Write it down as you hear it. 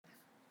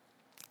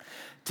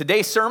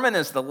Today's sermon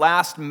is the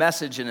last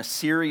message in a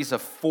series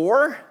of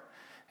 4,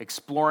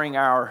 exploring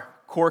our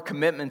core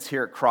commitments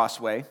here at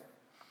Crossway.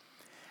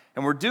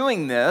 And we're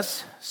doing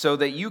this so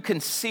that you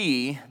can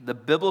see the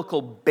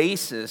biblical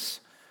basis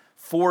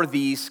for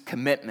these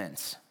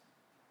commitments.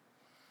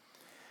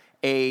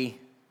 A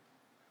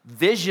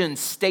vision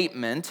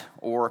statement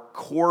or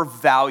core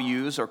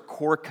values or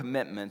core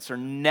commitments are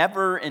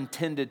never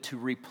intended to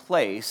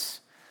replace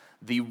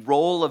the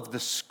role of the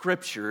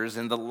scriptures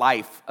in the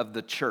life of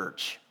the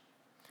church.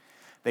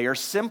 They are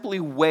simply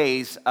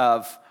ways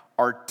of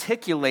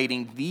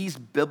articulating these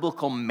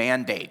biblical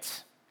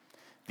mandates,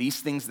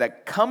 these things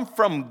that come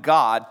from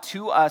God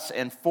to us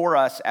and for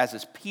us as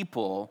His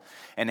people,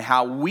 and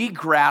how we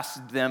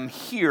grasp them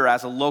here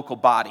as a local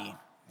body,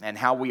 and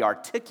how we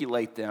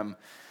articulate them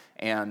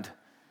and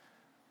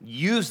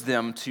use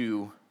them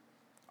to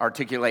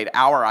articulate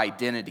our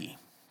identity,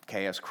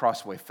 as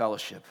Crossway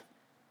Fellowship.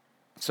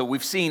 So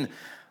we've seen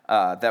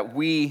that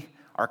we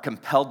are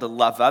compelled to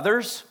love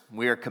others.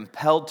 We are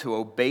compelled to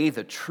obey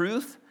the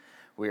truth.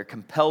 We are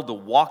compelled to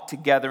walk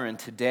together, and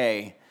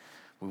today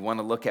we want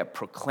to look at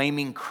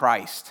proclaiming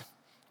Christ.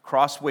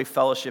 Crossway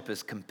Fellowship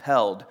is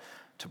compelled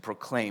to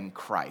proclaim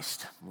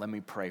Christ. Let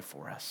me pray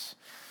for us.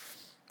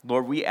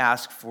 Lord, we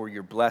ask for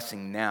your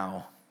blessing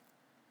now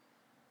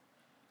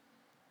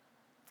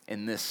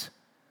in this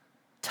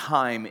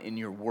time in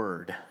your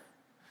word,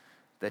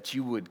 that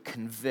you would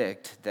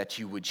convict, that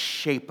you would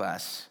shape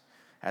us,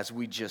 as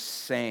we just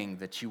sang,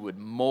 that you would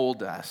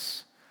mold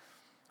us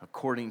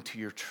according to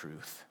your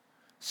truth.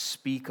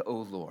 Speak, O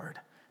Lord,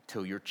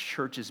 till your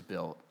church is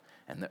built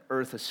and the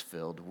earth is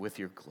filled with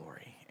your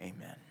glory.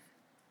 Amen.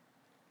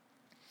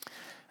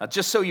 Now,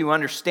 just so you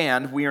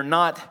understand, we are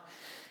not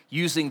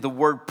using the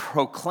word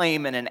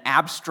proclaim in an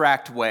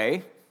abstract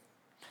way.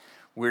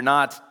 We're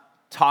not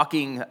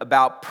talking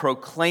about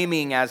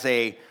proclaiming as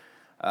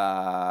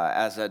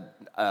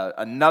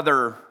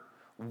another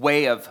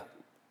way of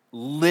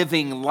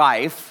living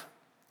life,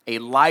 a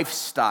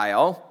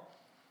lifestyle.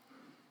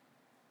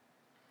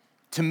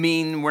 To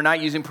mean, we're not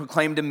using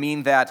proclaim to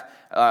mean that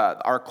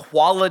our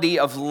quality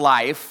of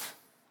life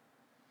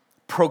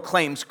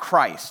proclaims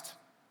Christ.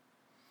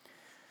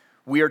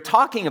 We are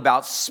talking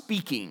about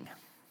speaking.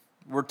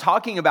 We're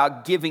talking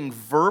about giving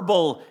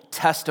verbal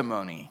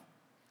testimony,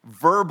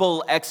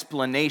 verbal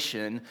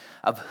explanation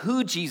of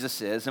who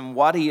Jesus is and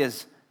what He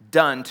has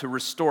done to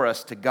restore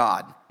us to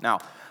God. Now,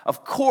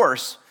 of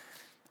course,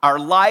 our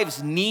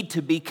lives need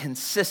to be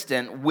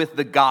consistent with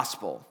the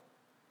gospel.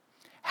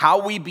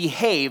 How we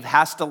behave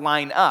has to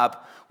line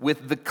up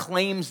with the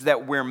claims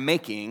that we're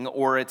making,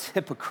 or it's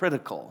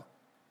hypocritical.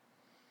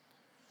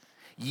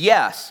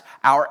 Yes,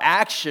 our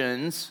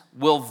actions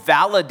will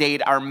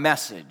validate our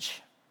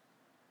message.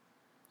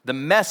 The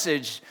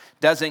message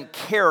doesn't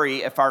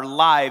carry if our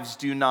lives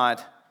do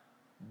not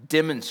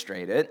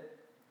demonstrate it.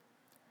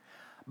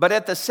 But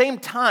at the same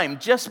time,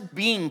 just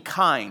being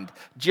kind,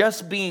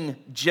 just being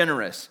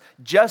generous,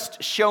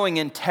 just showing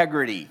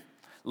integrity,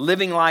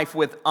 living life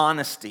with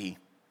honesty,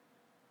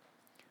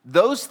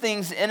 those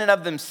things in and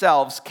of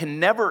themselves can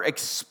never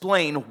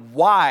explain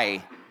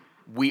why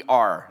we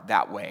are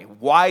that way,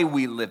 why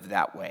we live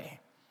that way.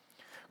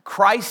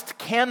 Christ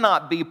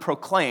cannot be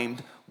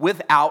proclaimed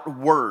without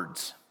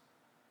words.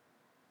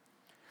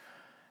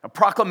 A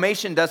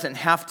proclamation doesn't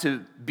have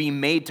to be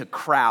made to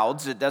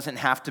crowds. It doesn't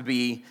have to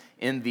be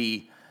in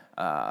the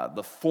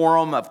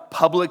forum of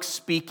public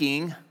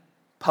speaking,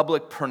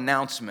 public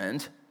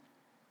pronouncement.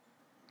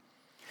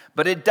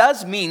 But it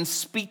does mean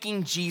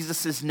speaking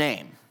Jesus'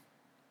 name.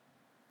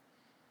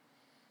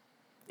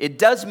 It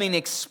does mean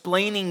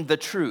explaining the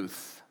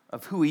truth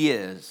of who He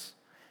is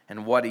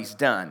and what He's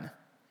done.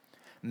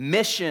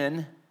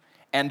 Mission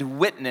and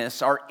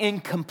witness are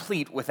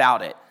incomplete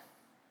without it.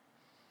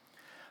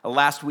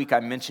 Last week I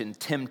mentioned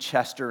Tim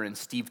Chester and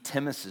Steve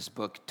Timmis's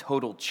book,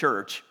 Total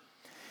Church,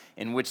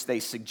 in which they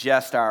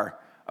suggest our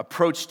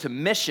approach to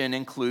mission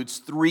includes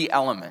 3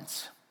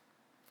 elements: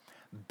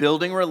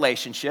 building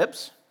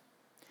relationships,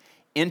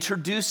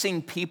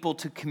 introducing people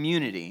to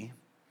community,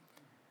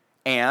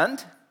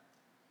 and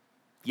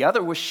the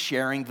other was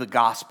sharing the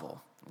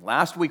gospel.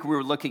 Last week we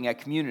were looking at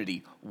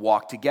community,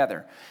 walk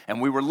together, and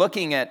we were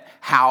looking at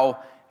how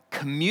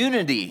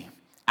community,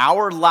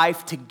 our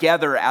life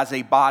together as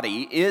a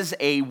body, is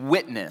a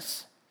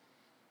witness.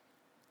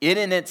 It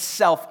in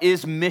itself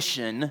is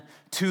mission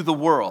to the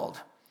world,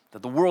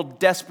 that the world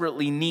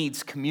desperately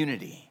needs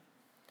community.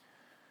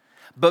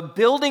 But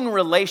building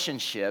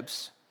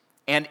relationships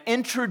and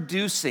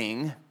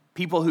introducing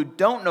people who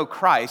don't know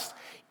Christ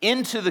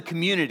into the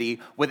community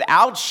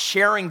without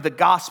sharing the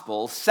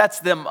gospel sets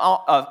them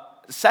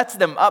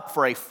up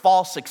for a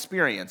false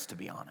experience, to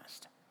be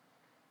honest.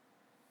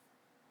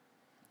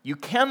 You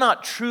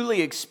cannot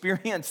truly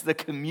experience the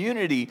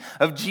community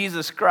of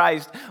Jesus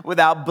Christ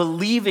without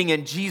believing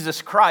in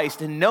Jesus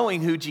Christ and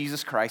knowing who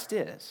Jesus Christ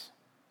is.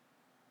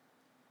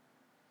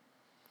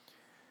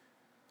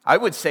 I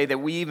would say that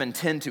we even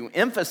tend to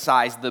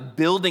emphasize the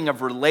building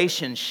of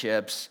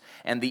relationships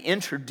and the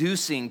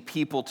introducing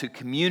people to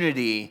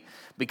community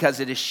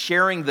because it is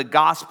sharing the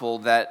gospel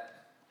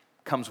that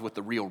comes with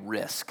the real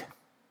risk.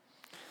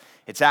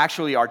 It's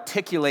actually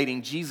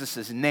articulating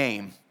Jesus'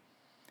 name,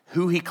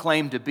 who he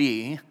claimed to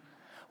be,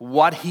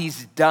 what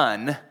he's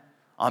done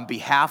on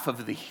behalf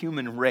of the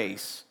human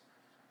race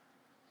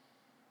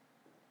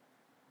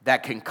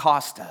that can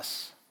cost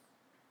us.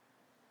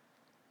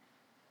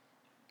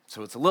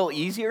 So it's a little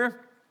easier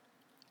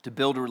to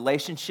build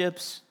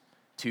relationships,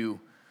 to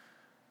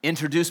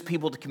introduce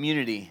people to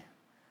community,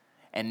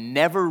 and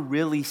never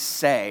really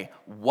say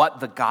what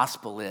the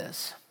gospel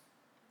is.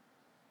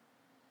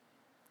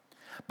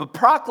 But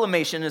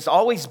proclamation has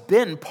always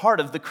been part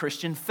of the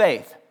Christian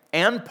faith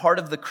and part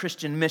of the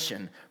Christian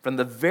mission from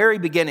the very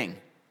beginning,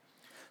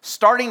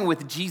 starting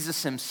with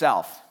Jesus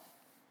himself.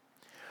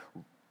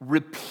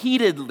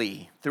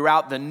 Repeatedly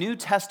throughout the New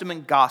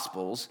Testament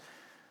Gospels,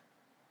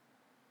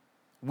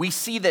 we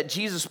see that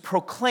Jesus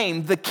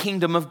proclaimed the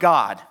kingdom of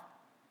God.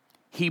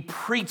 He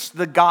preached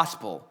the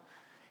gospel.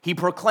 He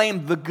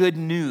proclaimed the good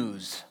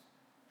news.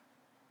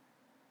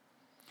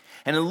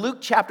 And in Luke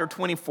chapter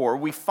 24,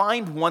 we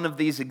find one of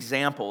these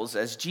examples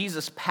as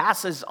Jesus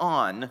passes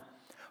on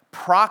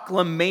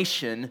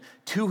proclamation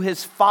to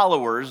his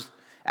followers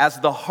as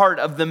the heart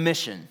of the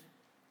mission.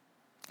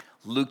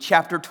 Luke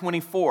chapter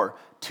 24,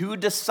 2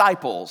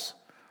 disciples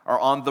are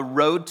on the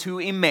road to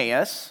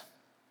Emmaus.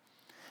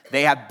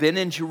 They have been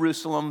in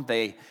Jerusalem.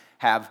 They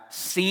have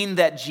seen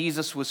that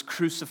Jesus was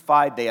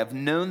crucified. They have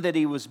known that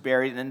he was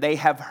buried, and they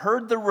have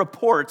heard the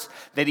reports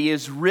that he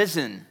is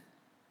risen.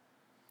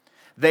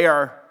 They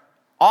are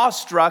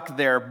awestruck,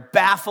 they're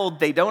baffled,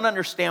 they don't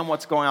understand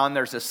what's going on.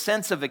 There's a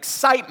sense of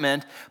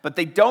excitement, but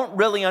they don't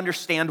really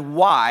understand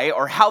why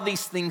or how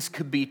these things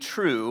could be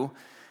true.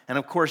 And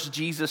of course,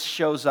 Jesus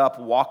shows up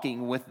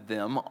walking with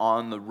them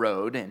on the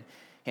road.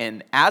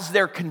 And as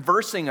they're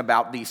conversing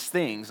about these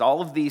things,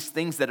 all of these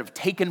things that have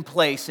taken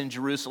place in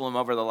Jerusalem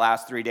over the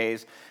last 3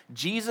 days,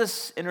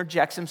 Jesus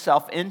interjects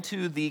himself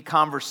into the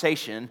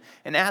conversation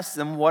and asks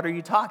them, "What are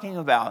you talking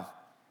about?"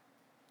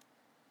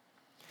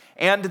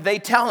 And they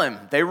tell him,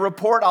 they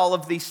report all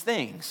of these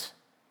things.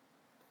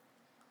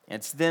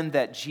 It's then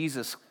that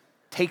Jesus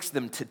takes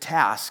them to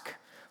task.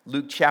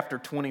 Luke chapter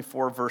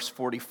 24, verse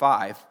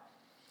 45.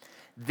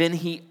 Then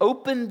he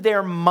opened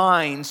their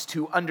minds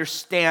to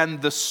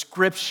understand the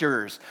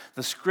scriptures.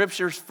 The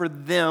scriptures for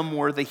them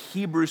were the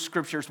Hebrew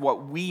scriptures,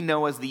 what we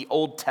know as the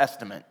Old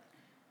Testament.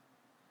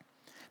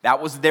 That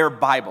was their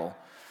Bible.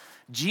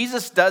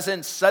 Jesus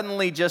doesn't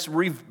suddenly just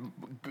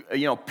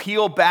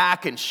peel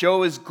back and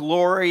show his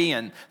glory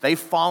and they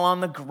fall on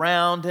the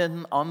ground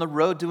and on the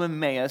road to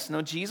Emmaus.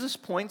 No, Jesus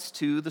points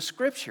to the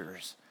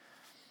scriptures.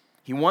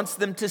 He wants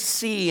them to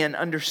see and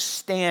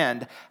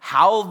understand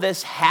how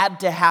this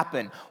had to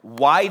happen,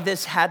 why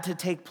this had to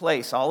take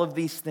place, all of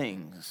these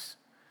things.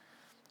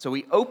 So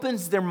he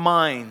opens their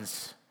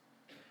minds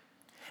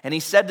and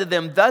he said to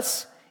them,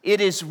 "Thus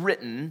it is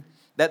written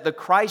that the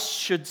Christ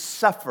should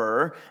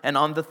suffer and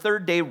on the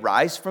third day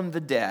rise from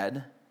the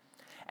dead,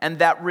 and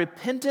that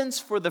repentance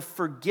for the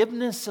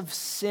forgiveness of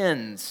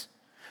sins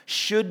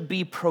should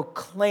be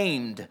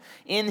proclaimed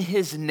in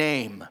his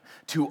name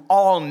to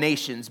all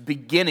nations,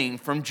 beginning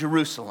from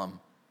Jerusalem.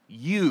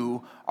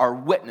 You are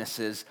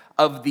witnesses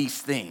of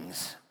these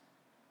things."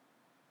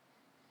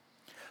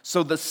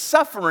 So the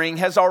suffering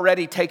has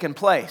already taken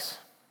place.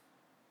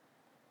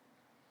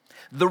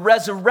 The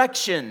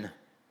resurrection,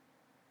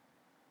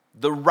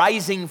 the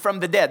rising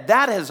from the dead,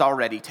 that has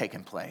already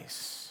taken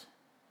place.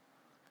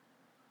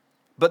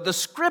 But the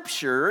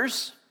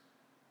scriptures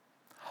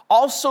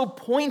also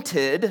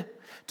pointed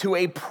to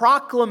a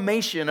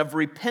proclamation of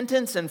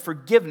repentance and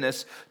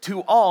forgiveness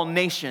to all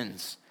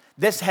nations.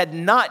 This had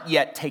not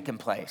yet taken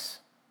place.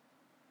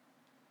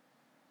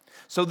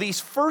 So these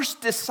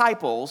first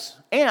disciples,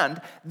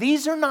 and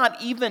these are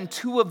not even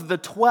 2 of the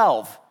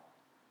 12,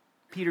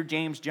 Peter,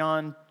 James,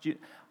 John,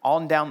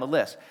 on down the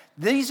list.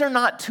 These are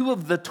not 2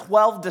 of the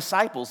 12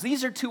 disciples.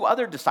 These are 2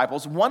 other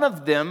disciples. One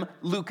of them,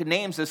 Luke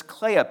names as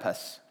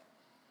Cleopas.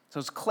 So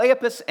it's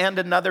Cleopas and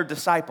another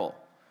disciple.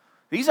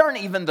 These aren't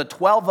even the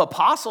 12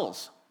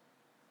 apostles.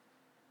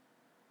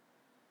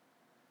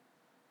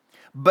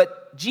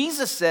 But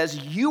Jesus says,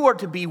 you are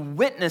to be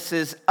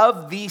witnesses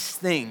of these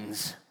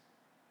things.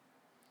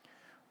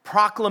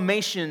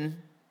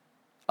 Proclamation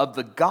of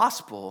the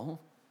gospel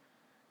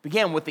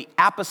began with the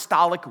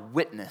apostolic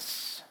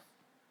witness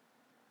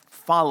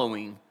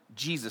following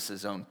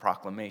Jesus' own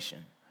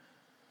proclamation.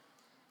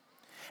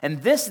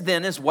 And this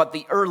then is what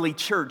the early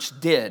church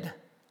did.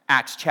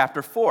 Acts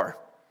chapter 4,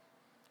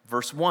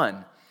 verse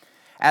 1.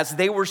 As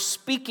they were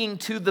speaking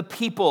to the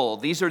people,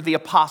 these are the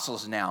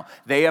apostles now.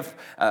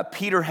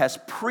 Peter has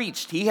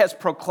preached, he has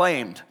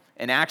proclaimed.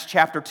 In Acts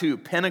chapter 2,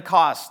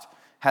 Pentecost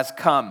has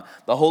come.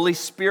 The Holy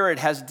Spirit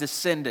has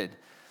descended.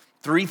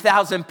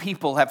 3,000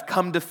 people have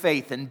come to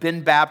faith and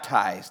been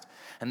baptized.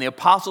 And the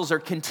apostles are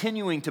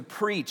continuing to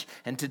preach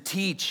and to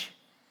teach.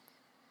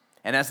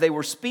 And as they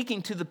were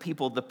speaking to the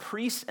people, the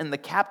priests and the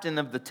captain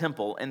of the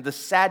temple and the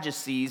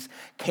Sadducees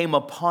came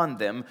upon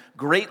them,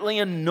 greatly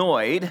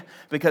annoyed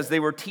because they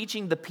were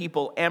teaching the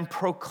people and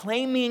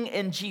proclaiming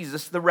in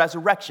Jesus the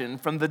resurrection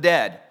from the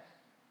dead.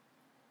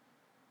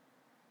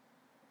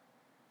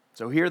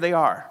 So here they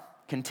are,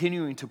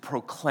 continuing to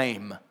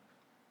proclaim.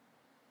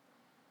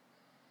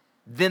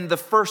 Then the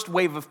first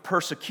wave of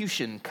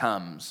persecution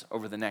comes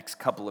over the next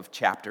couple of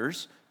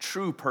chapters,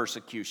 true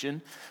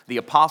persecution. The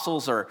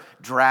apostles are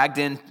dragged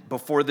in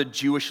before the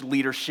Jewish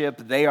leadership.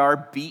 They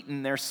are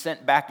beaten. They're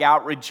sent back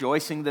out,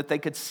 rejoicing that they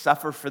could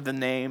suffer for the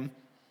name.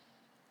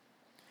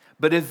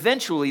 But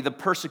eventually the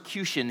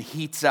persecution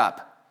heats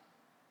up.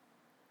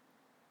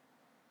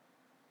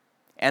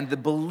 And the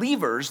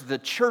believers, the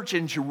church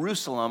in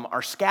Jerusalem,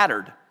 are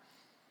scattered.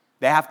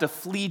 They have to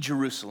flee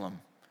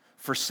Jerusalem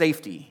for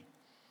safety.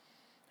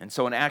 And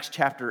so in Acts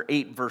chapter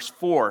 8, verse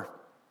 4,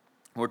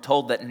 we're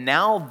told that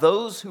now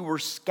those who were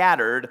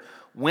scattered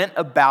went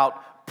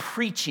about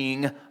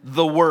preaching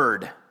the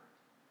word.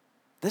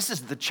 This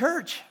is the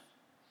church.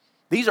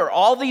 These are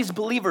all these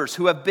believers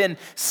who have been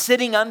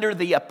sitting under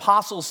the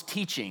apostles'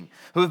 teaching,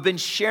 who have been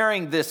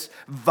sharing this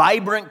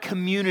vibrant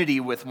community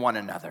with one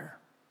another.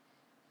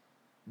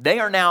 They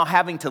are now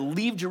having to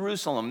leave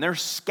Jerusalem. They're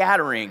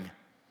scattering.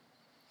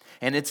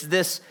 And it's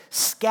this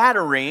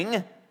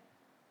scattering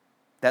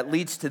that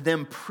leads to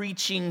them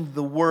preaching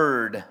the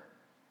word.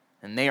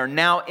 And they are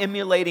now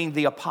emulating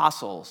the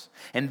apostles.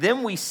 And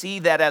then we see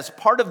that as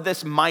part of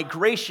this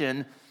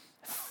migration,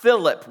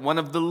 Philip, one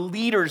of the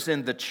leaders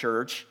in the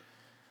church,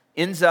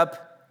 ends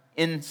up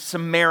in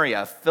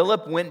Samaria.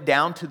 Philip went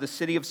down to the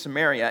city of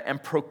Samaria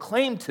and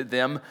proclaimed to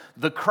them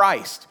the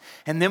Christ.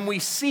 And then we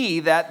see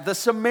that the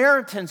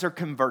Samaritans are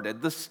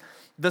converted.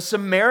 The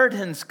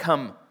Samaritans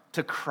come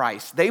to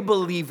Christ. They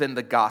believe in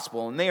the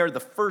gospel, and they are the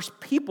first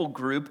people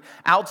group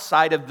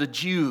outside of the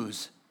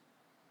Jews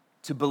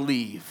to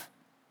believe.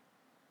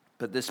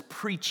 But this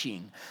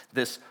preaching,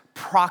 this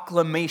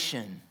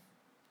proclamation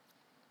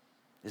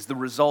is the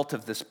result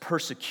of this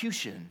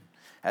persecution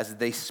as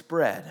they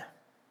spread.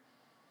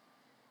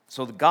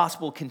 So the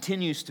gospel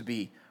continues to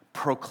be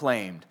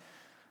proclaimed.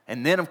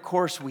 And then, of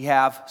course, we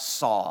have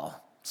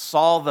Saul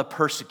the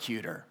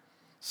persecutor,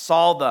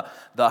 Saul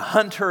the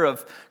hunter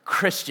of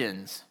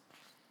Christians,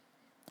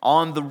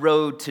 on the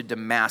road to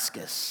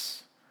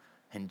Damascus,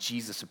 and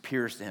Jesus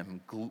appears to him,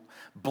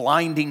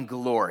 blinding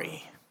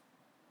glory,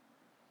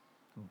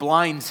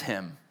 blinds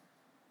him,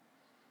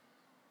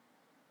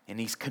 and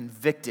he's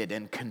convicted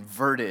and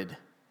converted,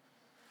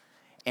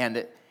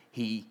 and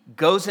he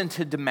goes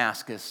into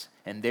Damascus,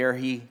 and there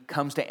he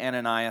comes to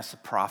Ananias, a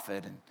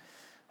prophet, and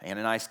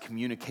Ananias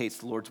communicates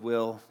the Lord's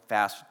will,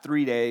 fasts for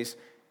 3 days,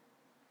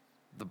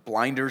 the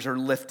blinders are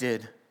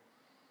lifted,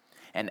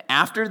 and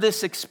after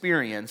this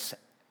experience,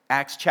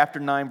 Acts chapter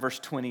 9, verse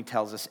 20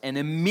 tells us, and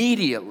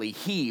immediately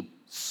he,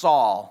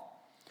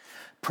 Saul,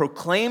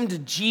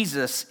 proclaimed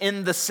Jesus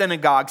in the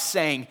synagogue,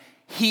 saying,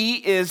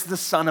 "He is the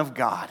Son of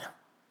God."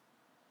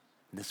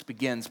 This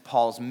begins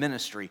Paul's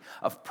ministry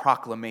of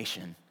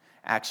proclamation.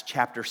 Acts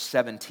chapter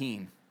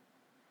 17.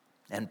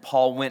 And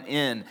Paul went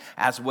in,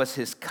 as was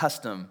his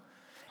custom,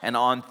 and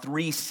on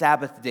 3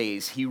 Sabbath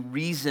days he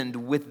reasoned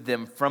with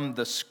them from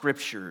the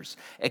scriptures,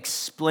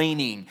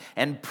 explaining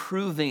and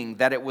proving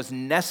that it was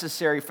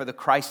necessary for the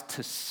Christ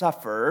to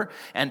suffer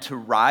and to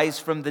rise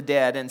from the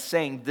dead, and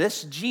saying,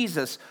 "This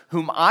Jesus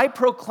whom I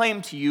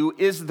proclaim to you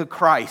is the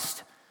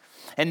Christ."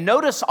 And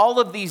notice all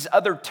of these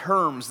other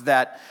terms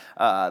that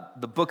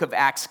the book of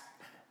Acts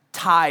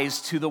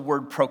ties to the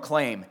word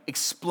proclaim: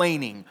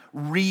 explaining,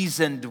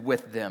 reasoned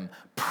with them,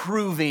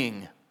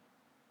 proving.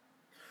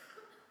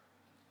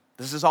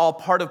 This is all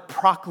part of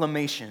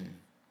proclamation.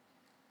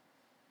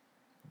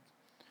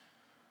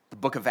 The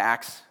book of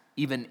Acts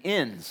even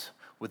ends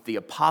with the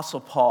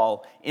Apostle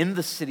Paul in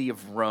the city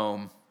of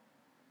Rome,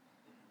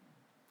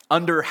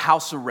 under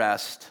house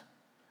arrest.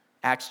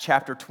 Acts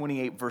chapter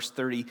 28, verse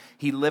 30,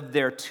 he lived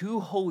there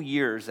 2 whole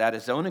years at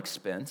his own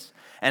expense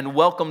and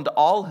welcomed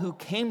all who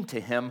came to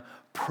him,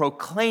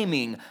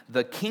 proclaiming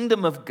the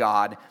kingdom of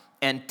God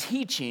and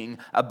teaching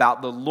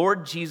about the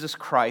Lord Jesus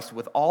Christ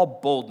with all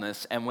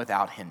boldness and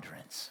without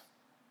hindrance.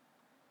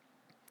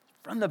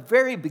 From the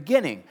very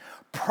beginning,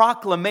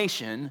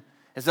 proclamation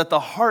is at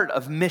the heart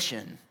of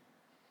mission.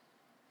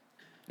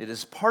 It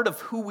is part of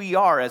who we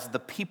are as the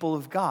people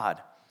of God,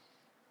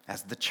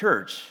 as the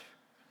church.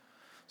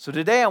 So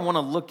today I want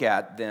to look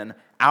at then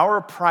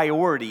our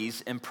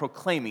priorities in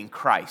proclaiming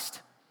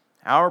Christ.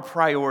 Our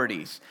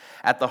priorities.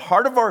 At the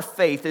heart of our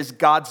faith is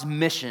God's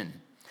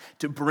mission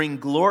to bring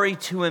glory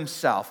to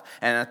himself.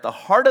 And at the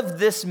heart of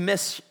this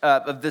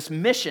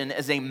mission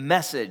is a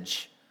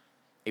message,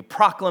 a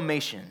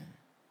proclamation.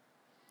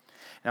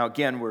 Now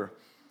again,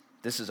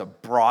 this is a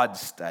broad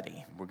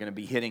study. We're going to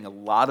be hitting a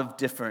lot of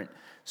different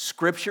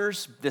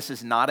scriptures. This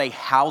is not a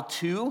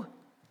how-to.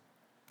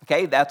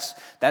 Okay,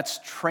 that's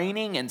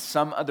training in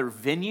some other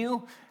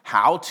venue,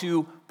 how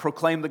to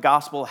proclaim the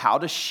gospel, how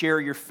to share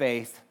your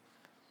faith.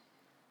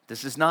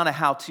 This is not a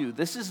how-to.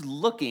 This is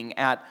looking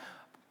at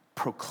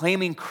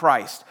proclaiming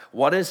Christ.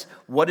 What is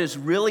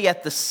really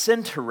at the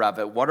center of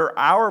it? What are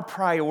our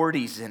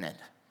priorities in it?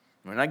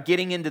 We're not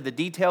getting into the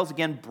details.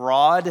 Again,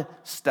 broad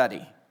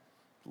study.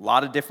 A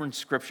lot of different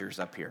scriptures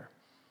up here.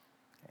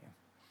 Okay.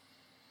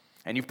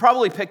 And you've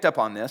probably picked up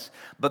on this,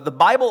 but the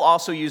Bible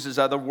also uses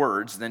other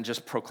words than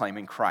just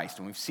proclaiming Christ.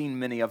 And we've seen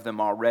many of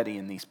them already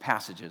in these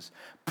passages.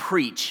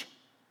 Preach.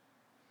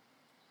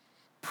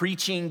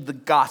 Preaching the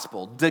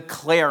gospel.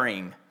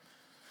 Declaring.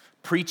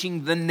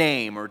 Preaching the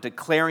name or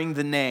declaring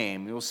the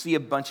name. You'll see a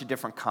bunch of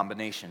different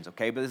combinations,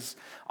 okay? But it's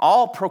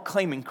all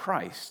proclaiming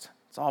Christ.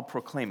 It's all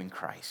proclaiming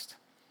Christ.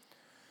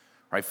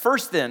 All right,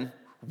 first then,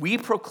 we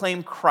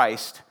proclaim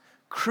Christ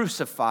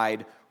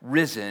crucified,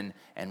 risen,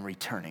 and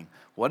returning.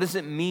 What does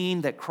it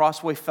mean that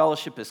Crossway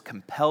Fellowship is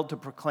compelled to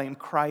proclaim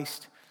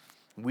Christ?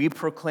 We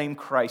proclaim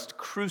Christ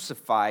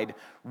crucified,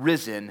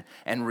 risen,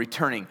 and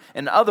returning.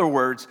 In other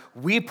words,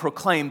 we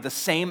proclaim the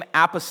same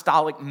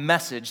apostolic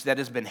message that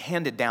has been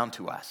handed down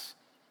to us.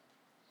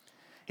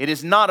 It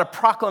is not a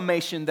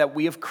proclamation that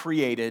we have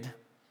created.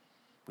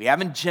 We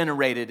haven't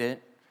generated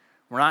it.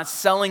 We're not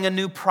selling a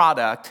new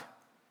product.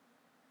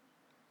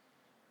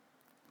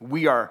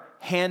 We are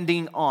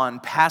handing on,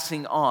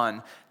 passing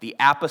on the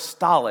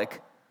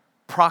apostolic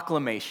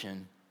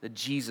proclamation that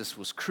Jesus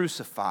was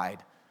crucified,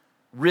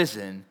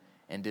 risen,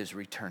 and is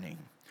returning.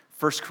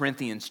 1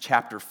 Corinthians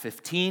chapter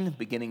 15,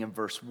 beginning in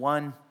verse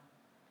 1.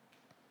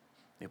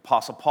 The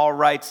Apostle Paul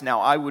writes,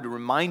 "Now I would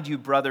remind you,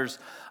 brothers,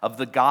 of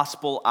the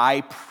gospel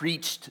I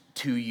preached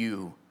to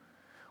you,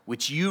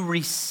 which you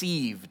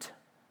received,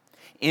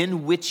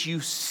 in which you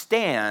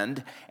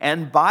stand,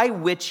 and by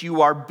which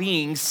you are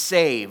being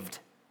saved,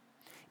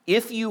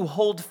 if you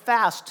hold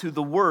fast to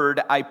the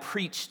word I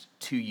preached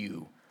to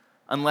you,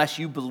 unless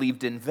you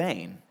believed in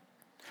vain.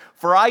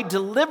 For I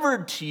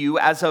delivered to you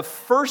as of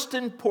first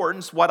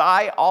importance what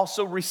I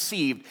also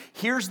received."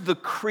 Here's the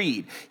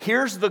creed.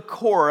 Here's the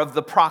core of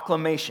the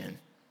proclamation.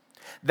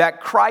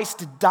 That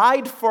Christ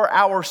died for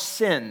our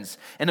sins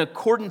in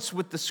accordance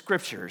with the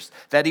Scriptures,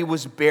 that he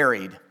was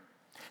buried,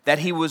 that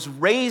he was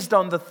raised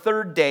on the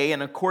third day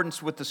in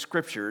accordance with the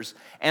Scriptures,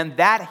 and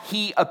that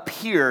he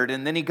appeared.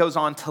 And then he goes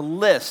on to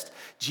list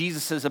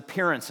Jesus'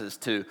 appearances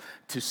to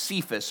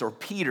Cephas or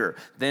Peter,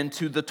 then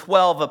to the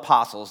 12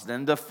 apostles,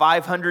 then to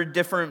 500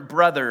 different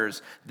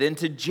brothers, then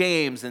to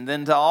James, and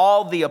then to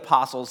all the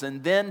apostles,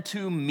 and then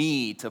to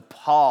me, to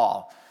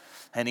Paul.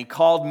 And he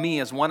called me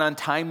as one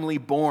untimely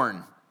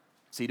born.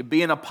 See, to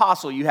be an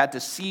apostle, you had to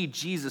see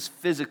Jesus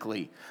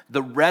physically,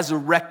 the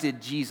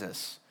resurrected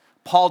Jesus.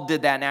 Paul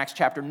did that in Acts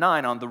chapter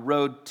 9 on the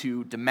road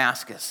to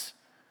Damascus.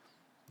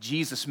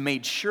 Jesus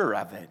made sure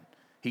of it.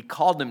 He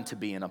called him to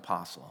be an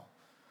apostle.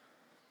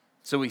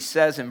 So he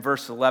says in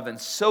verse 11,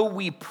 "So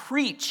we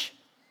preach,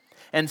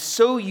 and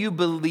so you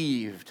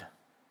believed."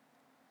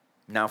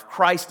 Now, if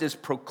Christ is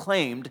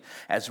proclaimed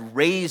as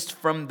raised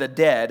from the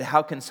dead,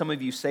 how can some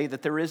of you say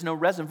that there is no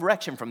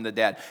resurrection from the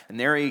dead? And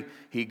there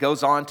he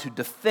goes on to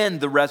defend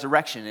the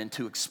resurrection and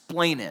to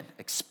explain it,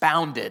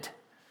 expound it.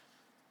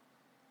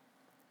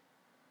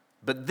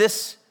 But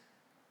this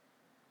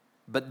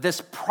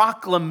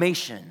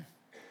proclamation,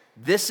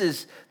 this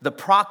is the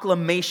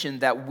proclamation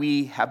that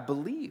we have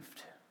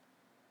believed.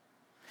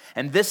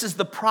 And this is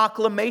the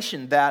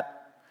proclamation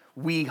that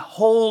we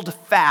hold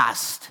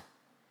fast.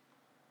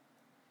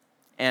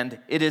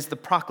 And it is the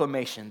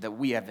proclamation that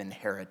we have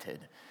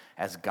inherited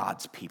as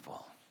God's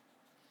people.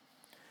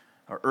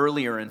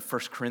 Earlier in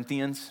 1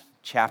 Corinthians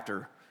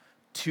chapter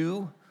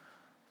 2,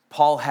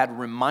 Paul had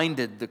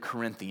reminded the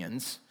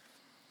Corinthians,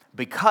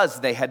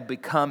 because they had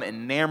become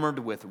enamored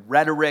with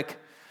rhetoric,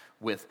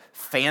 with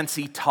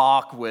fancy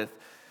talk, with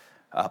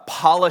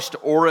polished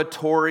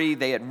oratory.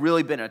 They had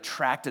really been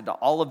attracted to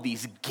all of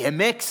these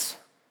gimmicks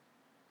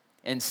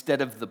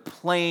instead of the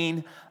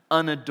plain,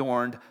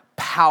 unadorned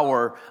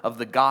power of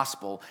the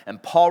gospel.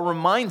 And Paul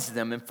reminds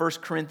them in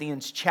 1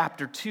 Corinthians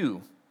chapter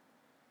 2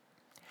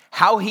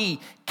 how he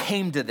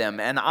came to them.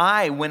 "And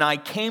I, when I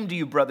came to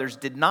you, brothers,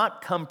 did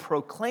not come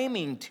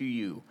proclaiming to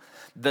you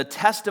the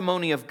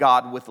testimony of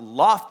God with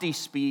lofty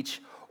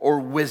speech or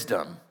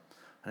wisdom."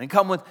 I didn't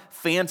come with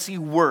fancy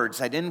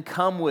words. I didn't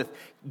come with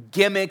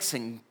gimmicks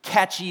and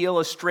catchy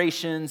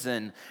illustrations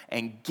and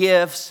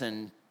gifts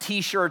and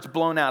t-shirts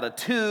blown out of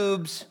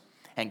tubes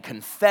and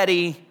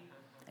confetti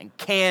and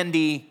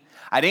candy.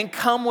 I didn't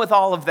come with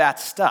all of that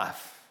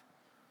stuff.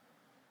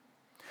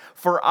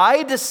 "For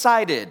I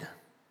decided,"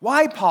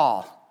 why,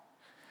 Paul?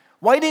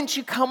 Why didn't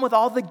you come with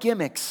all the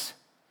gimmicks?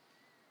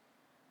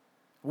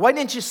 Why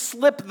didn't you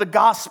slip the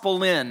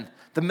gospel in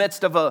the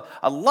midst of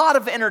a lot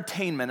of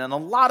entertainment and a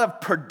lot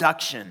of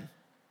production?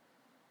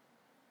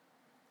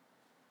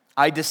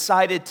 "I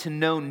decided to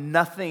know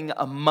nothing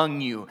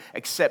among you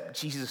except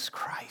Jesus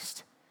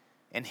Christ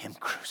and him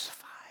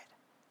crucified."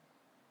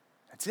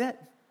 That's it.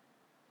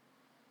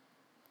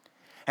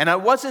 And I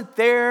wasn't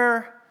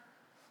there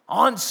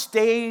on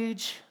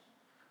stage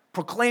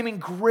proclaiming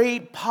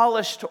great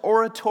polished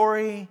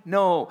oratory.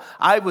 No,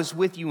 I was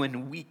with you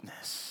in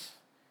weakness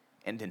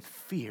and in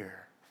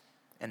fear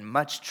and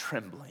much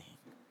trembling.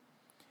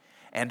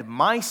 and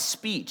my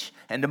speech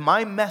and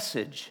my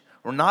message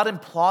were not in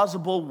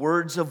plausible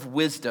words of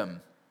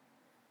wisdom,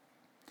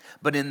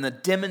 but in the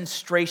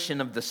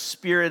demonstration of the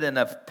Spirit and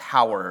of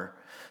power,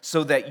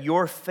 so that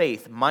your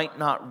faith might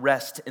not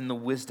rest in the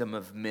wisdom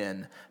of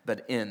men,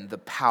 but in the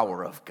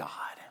power of God.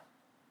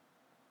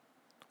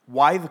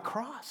 Why the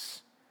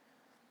cross?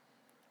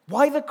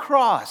 Why the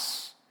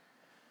cross?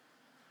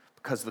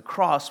 Because the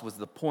cross was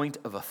the point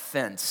of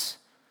offense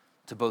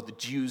to both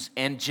Jews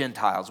and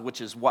Gentiles, which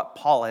is what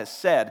Paul has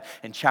said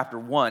in chapter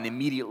 1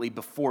 immediately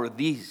before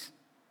these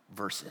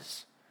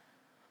verses.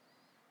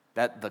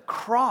 That the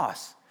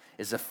cross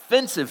is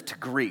offensive to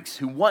Greeks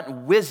who want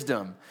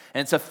wisdom,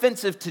 and it's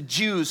offensive to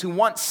Jews who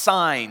want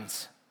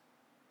signs.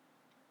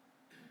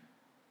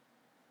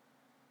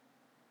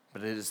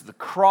 But it is the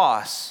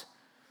cross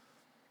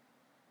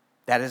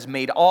that has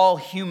made all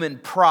human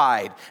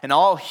pride and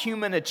all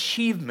human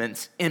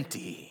achievements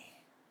empty.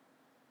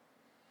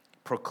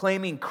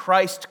 Proclaiming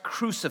Christ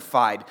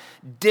crucified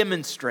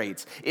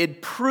demonstrates,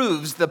 it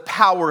proves the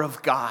power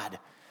of God.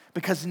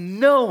 Because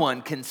no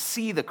one can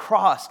see the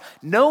cross.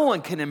 No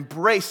one can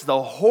embrace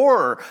the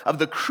horror of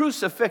the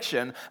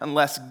crucifixion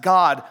unless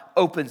God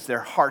opens their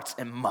hearts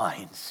and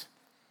minds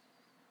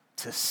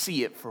to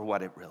see it for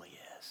what it really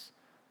is.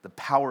 The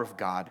power of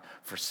God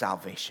for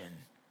salvation.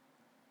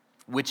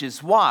 Which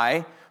is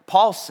why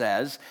Paul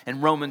says in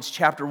Romans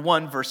chapter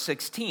 1 verse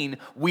 16,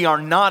 we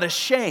are not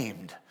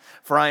ashamed.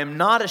 For I am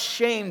not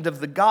ashamed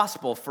of the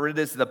gospel, for it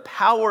is the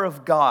power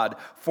of God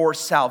for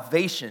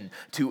salvation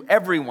to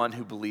everyone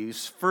who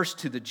believes, first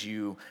to the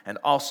Jew and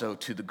also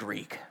to the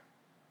Greek.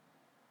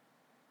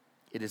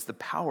 It is the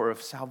power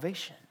of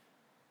salvation.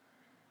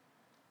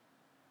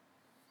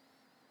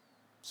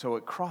 So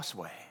at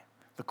Crossway,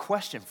 the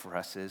question for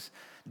us is,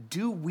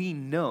 do we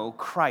know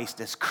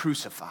Christ as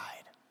crucified?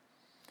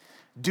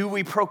 Do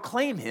we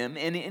proclaim him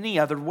in any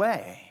other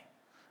way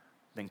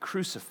than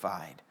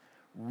crucified,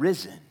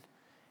 risen,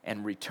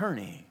 and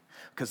returning?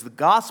 Because the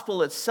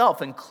gospel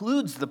itself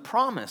includes the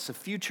promise of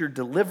future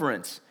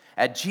deliverance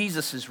at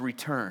Jesus'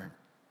 return.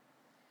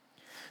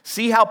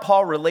 See how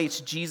Paul relates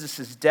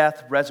Jesus'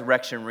 death,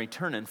 resurrection, and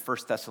return in 1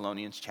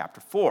 Thessalonians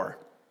chapter 4.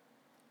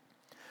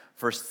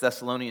 1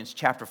 Thessalonians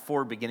chapter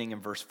 4, beginning in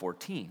verse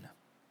 14.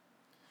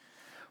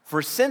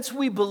 For since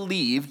we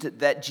believed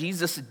that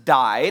Jesus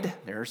died,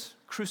 there's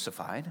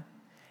crucified,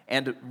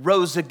 and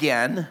rose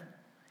again,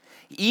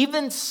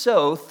 even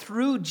so,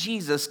 through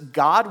Jesus,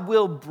 God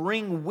will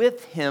bring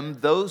with him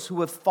those who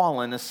have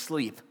fallen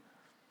asleep,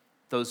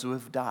 those who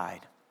have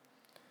died.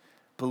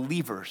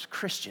 Believers,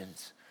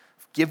 Christians,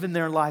 have given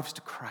their lives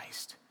to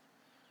Christ.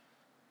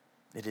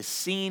 It is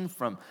seen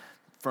from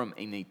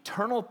an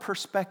eternal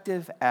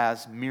perspective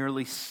as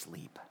merely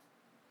sleep,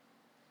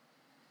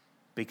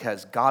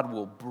 because God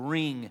will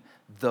bring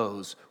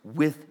those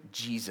with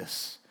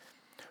Jesus.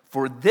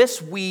 For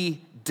this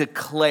we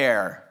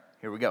declare,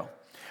 here we go.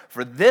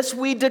 For this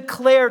we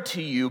declare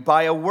to you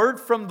by a word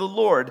from the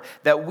Lord,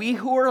 that we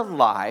who are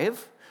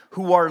alive,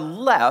 who are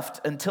left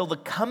until the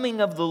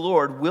coming of the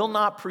Lord, will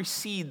not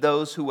precede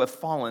those who have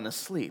fallen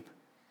asleep.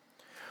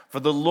 For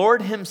the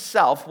Lord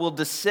himself will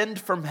descend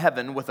from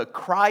heaven with a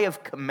cry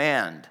of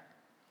command,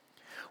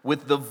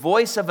 with the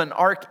voice of an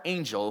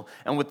archangel,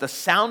 and with the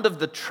sound of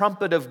the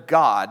trumpet of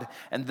God,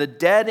 and the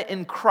dead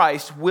in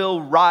Christ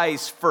will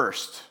rise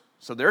first.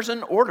 So there's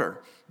an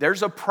order,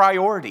 there's a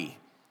priority.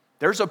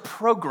 There's a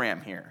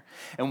program here.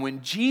 And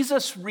when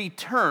Jesus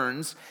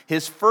returns,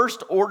 his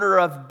first order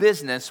of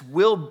business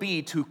will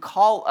be to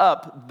call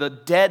up the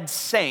dead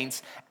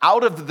saints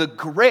out of the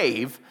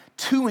grave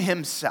to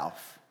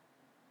himself.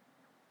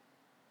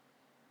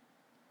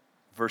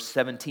 Verse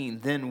 17,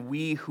 then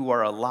we who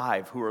are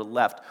alive, who are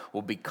left,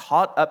 will be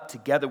caught up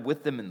together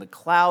with them in the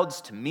clouds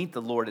to meet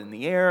the Lord in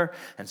the air,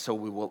 and so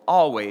we will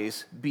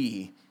always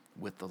be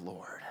with the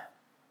Lord.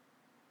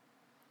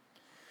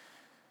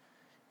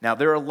 Now,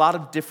 there are a lot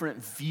of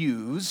different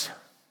views,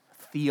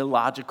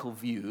 theological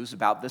views,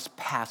 about this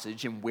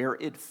passage and where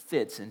it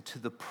fits into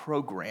the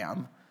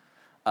program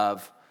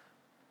of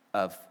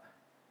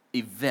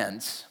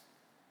events.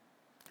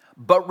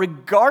 But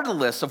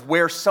regardless of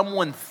where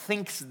someone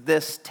thinks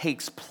this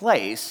takes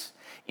place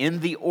in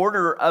the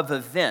order of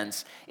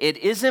events, it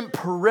isn't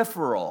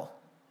peripheral.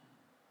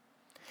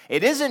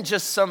 It isn't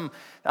just some,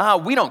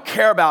 we don't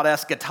care about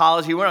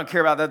eschatology, we don't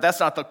care about that. That's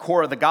not the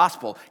core of the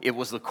gospel. It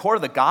was the core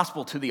of the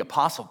gospel to the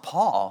Apostle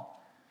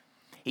Paul.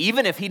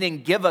 Even if he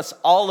didn't give us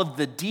all of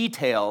the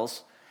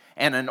details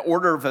and an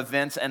order of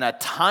events and a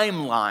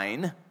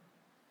timeline,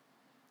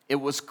 it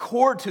was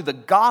core to the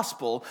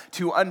gospel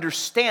to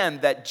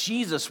understand that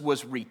Jesus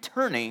was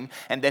returning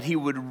and that he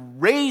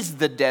would raise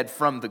the dead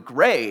from the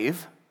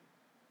grave.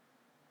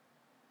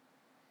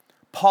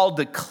 Paul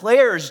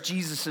declares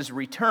Jesus'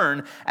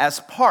 return as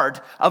part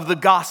of the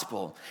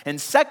gospel. In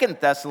 2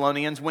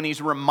 Thessalonians, when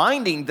he's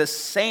reminding the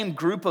same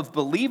group of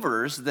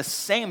believers, the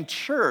same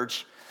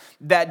church,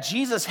 that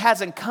Jesus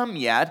hasn't come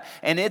yet,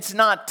 and it's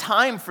not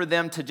time for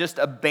them to just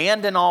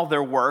abandon all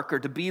their work or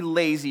to be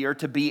lazy or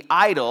to be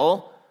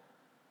idle.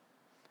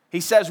 He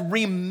says,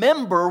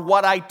 remember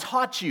what I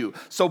taught you.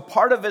 So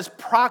part of his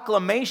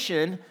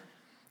proclamation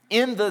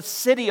in the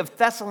city of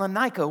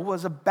Thessalonica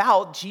was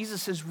about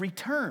Jesus'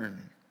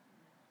 return.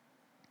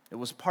 It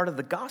was part of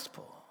the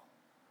gospel.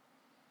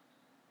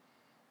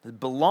 It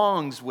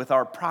belongs with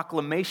our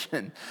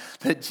proclamation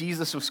that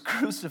Jesus was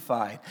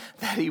crucified,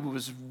 that he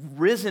was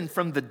risen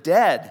from the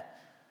dead,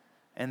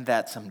 and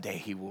that someday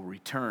he will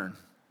return.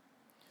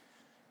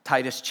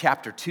 Titus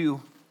chapter 2.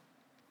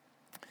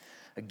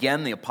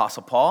 Again, the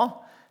Apostle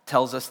Paul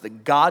tells us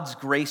that God's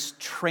grace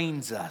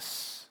trains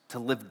us to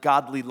live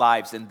godly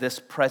lives in this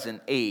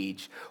present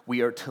age.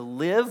 We are to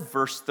live,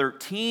 verse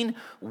 13,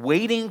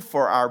 waiting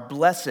for our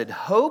blessed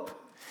hope,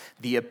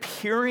 the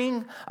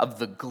appearing of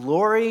the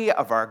glory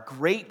of our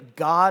great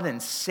God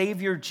and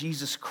Savior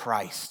Jesus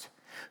Christ,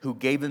 who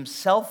gave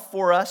himself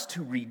for us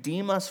to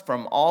redeem us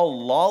from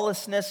all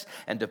lawlessness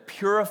and to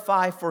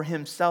purify for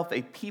himself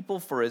a people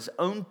for his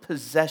own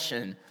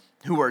possession,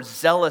 who are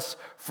zealous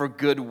for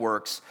good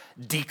works.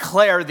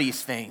 Declare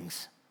these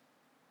things.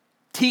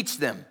 Teach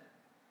them.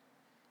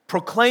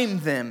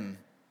 Proclaim them.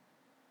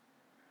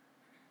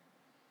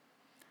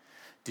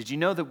 Did you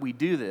know that we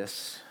do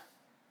this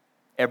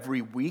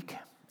every week,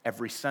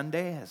 every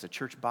Sunday as a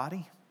church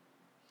body?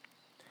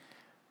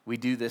 We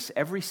do this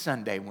every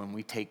Sunday when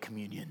we take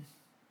communion,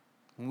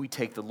 when we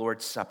take the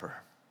Lord's Supper.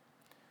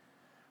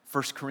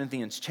 1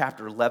 Corinthians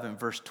chapter 11,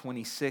 verse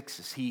 26,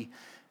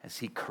 as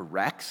he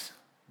corrects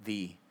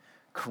the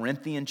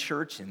Corinthian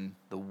church and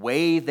the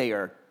way they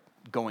are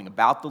going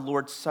about the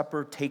Lord's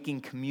Supper, taking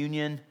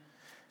communion,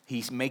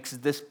 he makes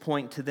this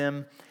point to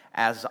them: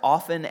 as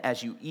often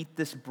as you eat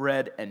this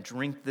bread and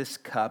drink this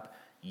cup,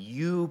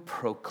 you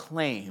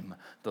proclaim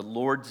the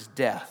Lord's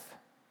death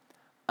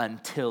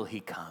until he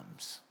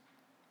comes.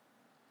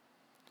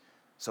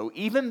 So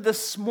even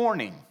this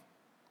morning,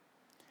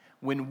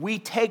 when we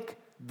take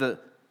the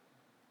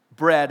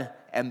bread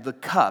and the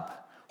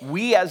cup,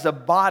 we as a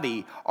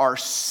body are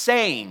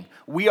saying,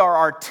 we are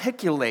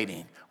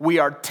articulating, we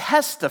are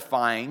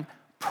testifying,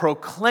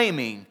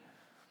 proclaiming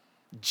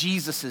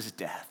Jesus'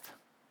 death,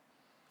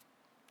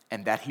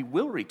 and that he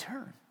will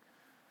return.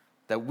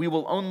 That we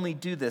will only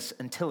do this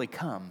until he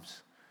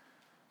comes.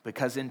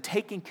 Because in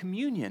taking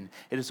communion,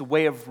 it is a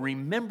way of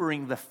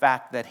remembering the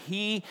fact that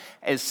he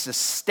is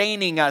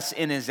sustaining us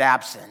in his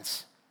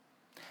absence.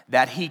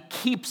 That he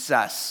keeps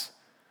us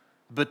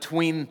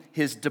between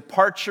his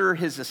departure,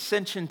 his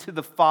ascension to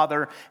the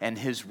Father, and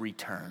his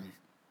return.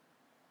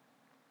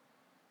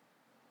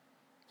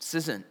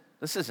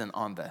 This isn't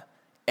on the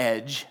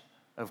edge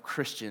of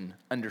Christian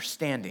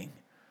understanding,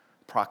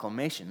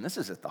 proclamation. This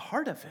is at the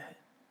heart of it.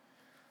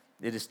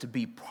 It is to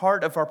be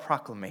part of our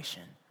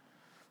proclamation.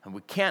 And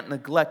we can't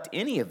neglect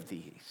any of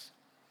these.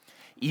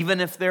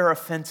 Even if they're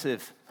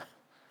offensive,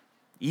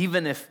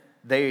 even if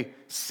they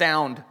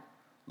sound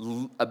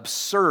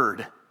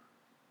absurd,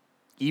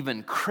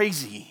 even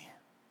crazy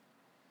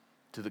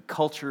to the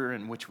culture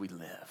in which we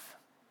live.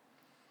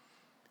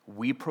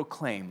 We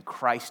proclaim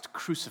Christ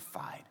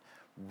crucified,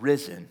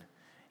 risen,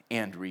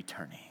 and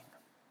returning.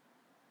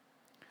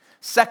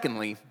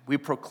 Secondly, we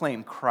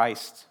proclaim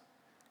Christ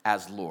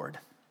as Lord.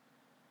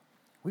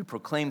 We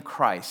proclaim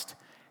Christ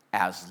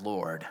as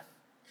Lord.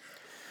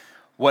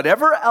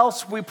 Whatever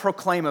else we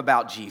proclaim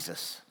about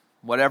Jesus,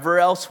 whatever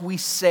else we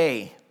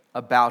say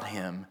about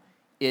him,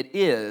 it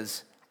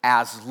is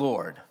as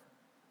Lord.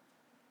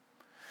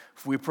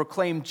 If we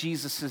proclaim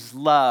Jesus'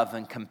 love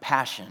and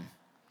compassion,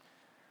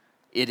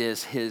 it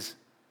is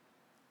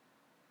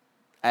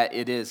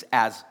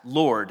as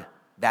Lord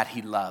that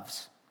he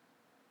loves.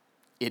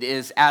 It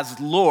is as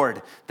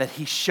Lord that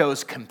he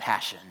shows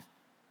compassion.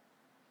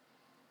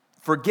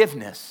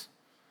 Forgiveness,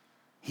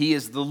 he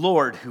is the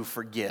Lord who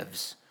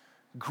forgives.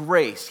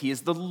 Grace, he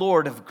is the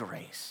Lord of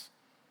grace.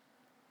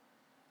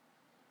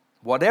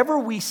 Whatever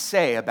we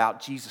say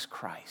about Jesus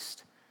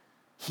Christ,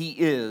 he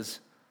is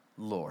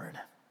Lord.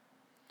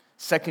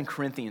 2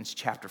 Corinthians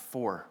chapter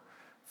 4,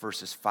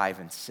 verses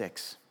 5 and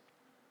 6.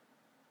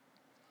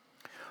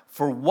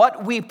 For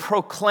what we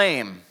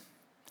proclaim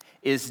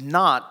is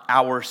not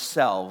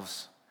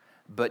ourselves,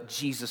 but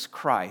Jesus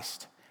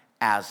Christ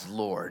as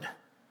Lord,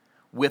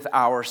 with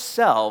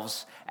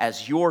ourselves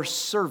as your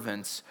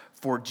servants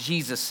for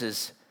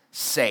Jesus'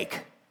 sake.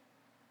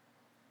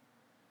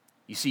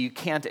 You see, you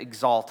can't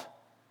exalt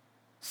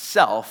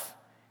self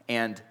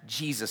and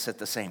Jesus at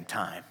the same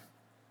time.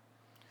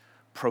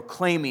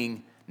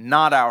 Proclaiming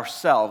not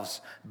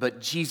ourselves, but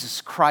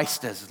Jesus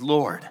Christ as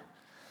Lord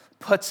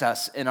puts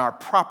us in our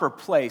proper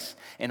place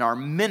in our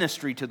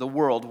ministry to the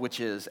world, which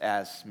is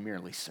as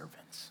merely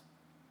servants.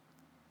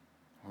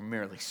 We're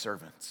merely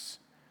servants.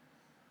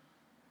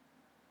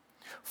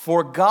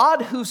 For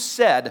God, who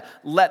said,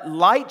 "Let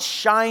light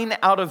shine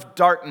out of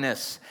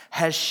darkness,"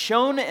 has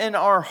shone in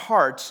our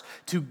hearts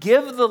to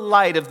give the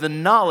light of the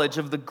knowledge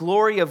of the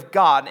glory of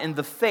God in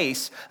the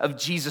face of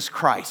Jesus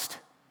Christ.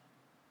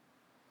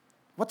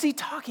 What's he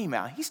talking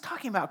about? He's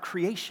talking about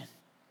creation.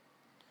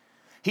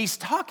 He's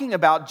talking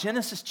about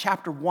Genesis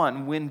chapter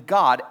 1, when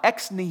God,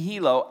 ex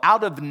nihilo,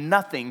 out of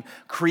nothing,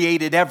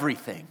 created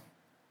everything.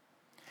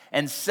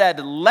 and said,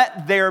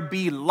 "Let there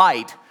be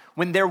light,"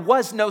 when there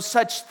was no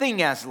such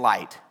thing as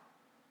light.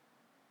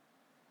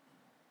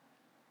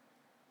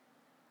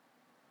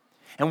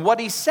 And what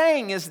he's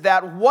saying is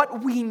that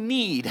what we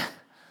need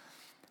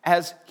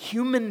as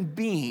human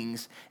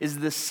beings is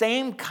the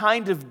same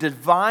kind of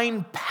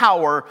divine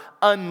power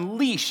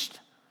unleashed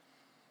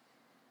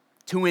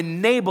to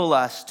enable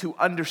us to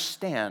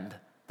understand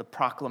the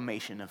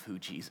proclamation of who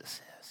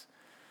Jesus is.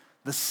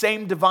 The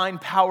same divine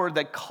power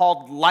that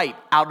called light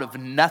out of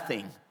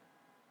nothing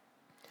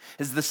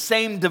is the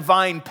same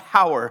divine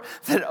power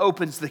that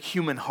opens the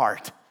human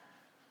heart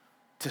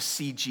to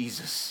see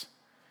Jesus.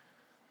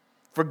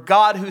 For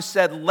God, who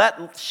said,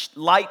 "Let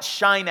light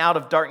shine out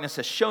of darkness,"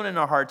 has shone in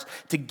our hearts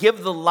to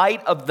give the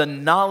light of the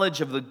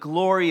knowledge of the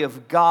glory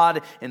of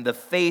God in the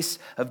face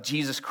of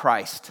Jesus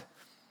Christ.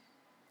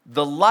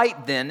 The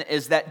light, then,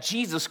 is that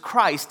Jesus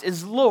Christ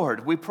is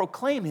Lord. We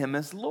proclaim him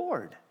as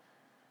Lord.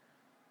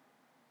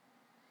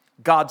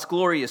 God's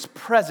glory is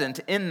present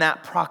in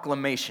that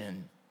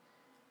proclamation.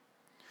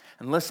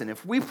 And listen,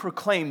 if we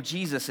proclaim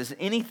Jesus as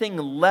anything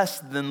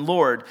less than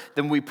Lord,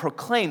 then we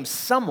proclaim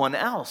someone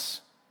else.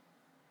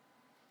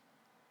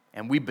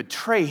 And we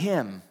betray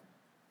him.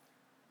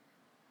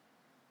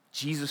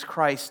 Jesus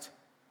Christ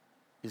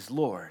is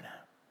Lord.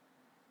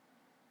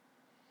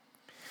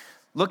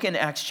 Look in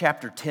Acts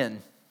chapter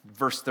 10,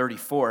 verse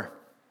 34,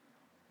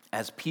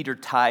 as Peter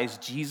ties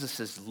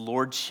Jesus'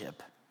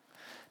 lordship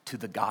to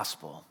the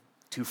gospel,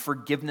 to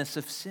forgiveness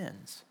of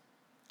sins,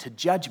 to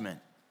judgment.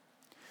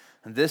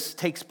 And this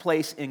takes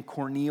place in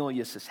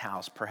Cornelius'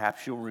 house.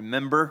 Perhaps you'll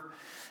remember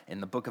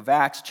in the book of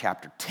Acts,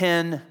 chapter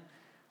 10,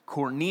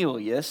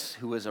 Cornelius,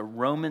 who is a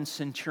Roman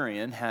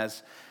centurion,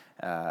 has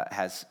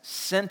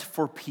sent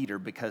for Peter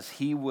because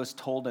he was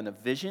told in a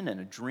vision and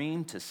a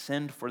dream to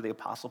send for the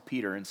apostle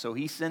Peter. And so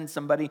he sends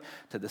somebody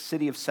to the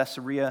city of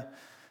Caesarea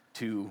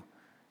to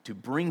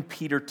bring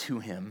Peter to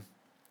him.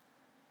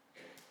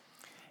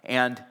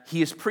 And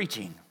he is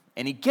preaching.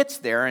 And he gets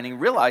there and he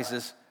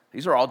realizes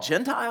these are all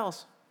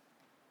Gentiles.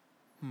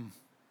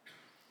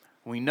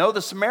 We know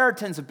the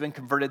Samaritans have been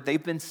converted.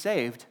 They've been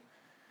saved.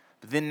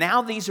 But then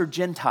now these are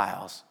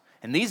Gentiles.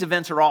 And these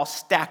events are all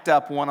stacked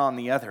up one on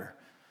the other.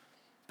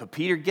 But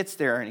Peter gets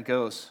there and he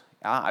goes,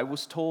 "I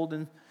was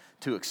told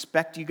to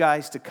expect you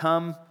guys to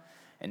come,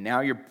 and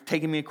now you're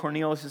taking me to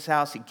Cornelius'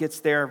 house." He gets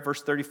there,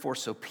 verse 34,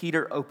 "So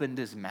Peter opened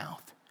his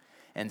mouth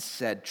and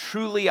said,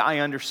 'Truly I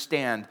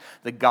understand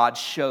that God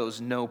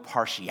shows no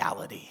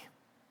partiality.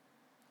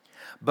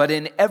 But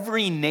in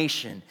every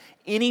nation,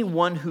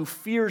 anyone who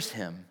fears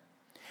him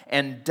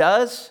and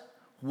does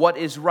what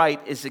is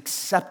right is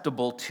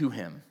acceptable to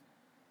him.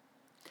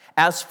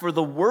 As for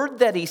the word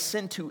that he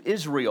sent to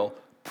Israel,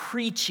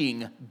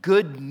 preaching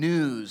good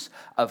news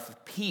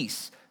of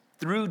peace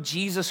through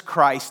Jesus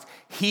Christ,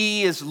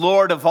 he is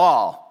Lord of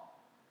all.'"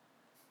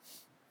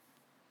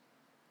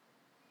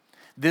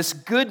 This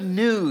good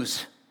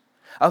news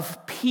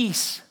of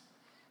peace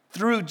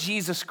through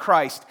Jesus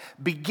Christ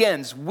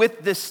begins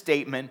with this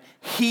statement: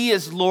 he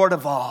is Lord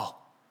of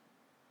all.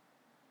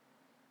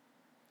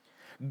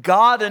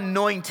 God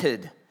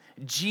anointed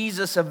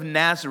Jesus of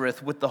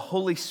Nazareth with the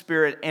Holy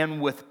Spirit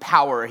and with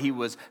power. He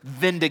was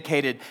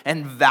vindicated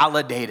and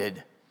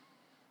validated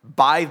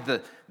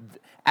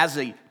as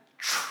a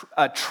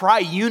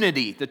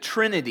triunity, the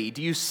Trinity.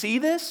 Do you see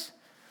this?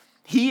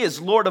 He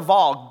is Lord of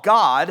all.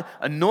 God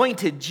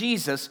anointed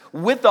Jesus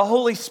with the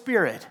Holy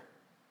Spirit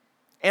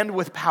and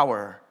with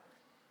power.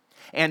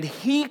 And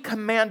he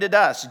commanded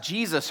us,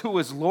 Jesus, who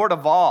is Lord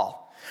of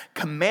all,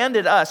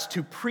 commanded us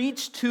to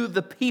preach to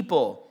the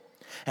people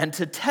and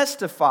to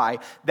testify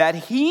that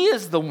he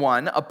is the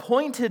one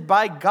appointed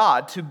by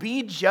God to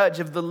be judge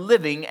of the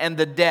living and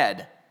the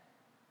dead.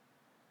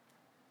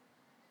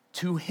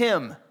 To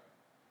him,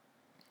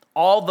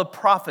 all the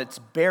prophets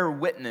bear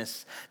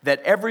witness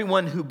that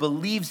everyone who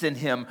believes in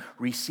him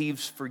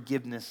receives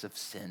forgiveness of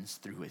sins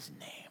through his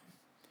name.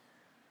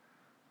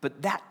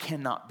 But that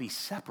cannot be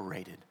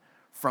separated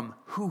from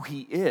who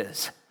he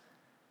is.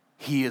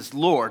 He is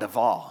Lord of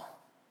all.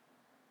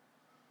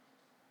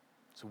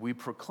 So we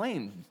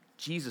proclaim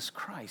Jesus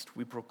Christ.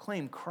 We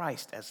proclaim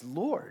Christ as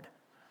Lord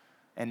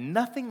and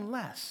nothing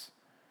less.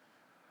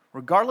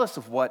 Regardless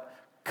of what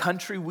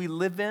country we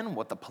live in,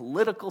 what the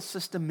political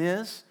system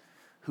is,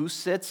 who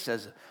sits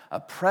as a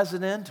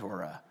president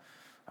or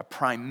a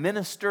prime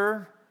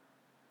minister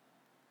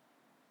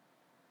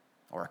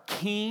or a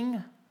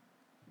king,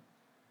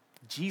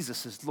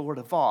 Jesus is Lord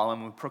of all,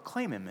 and we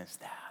proclaim him as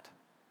that.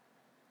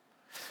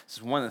 This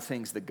is one of the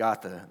things that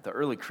got the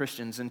early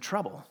Christians in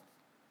trouble.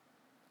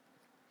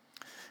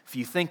 If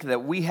you think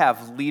that we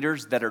have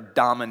leaders that are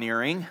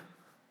domineering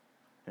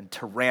and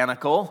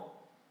tyrannical,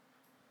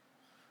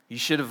 you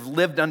should have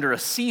lived under a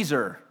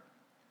Caesar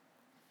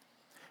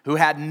who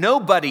had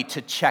nobody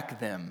to check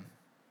them.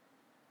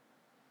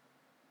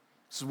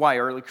 This is why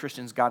early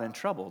Christians got in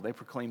trouble. They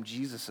proclaimed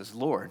Jesus as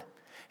Lord.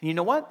 And you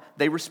know what?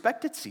 They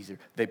respected Caesar.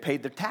 They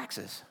paid their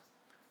taxes.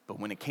 But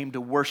when it came to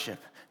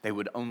worship, they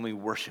would only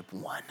worship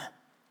one: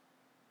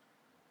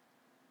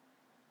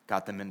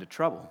 got them into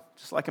trouble,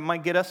 just like it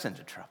might get us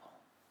into trouble.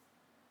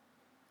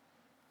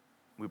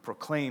 We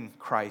proclaim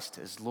Christ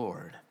as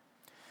Lord.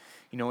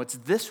 You know, it's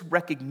this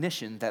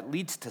recognition that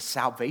leads to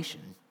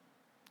salvation,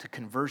 to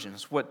conversion.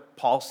 It's what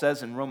Paul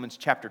says in Romans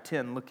chapter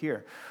 10. Look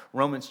here.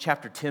 Romans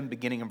chapter 10,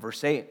 beginning in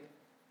verse 8.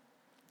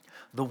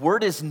 The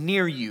word is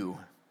near you,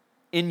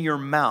 in your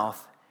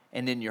mouth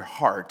and in your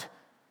heart.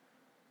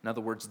 In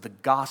other words, the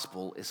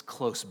gospel is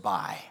close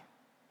by.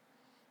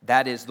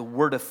 That is the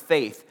word of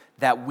faith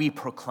that we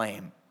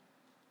proclaim.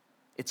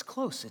 It's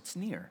close, it's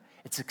near,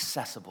 it's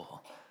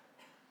accessible.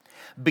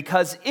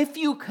 Because if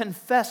you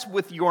confess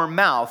with your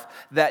mouth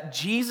that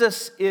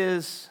Jesus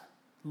is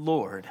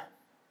Lord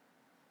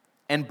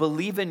and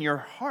believe in your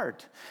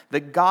heart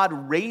that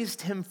God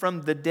raised him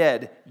from the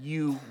dead,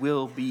 you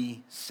will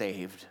be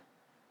saved.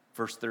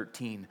 Verse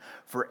 13,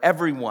 for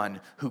everyone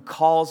who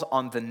calls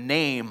on the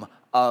name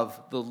of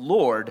the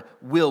Lord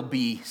will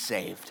be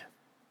saved.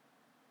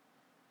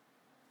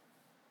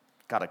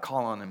 Got to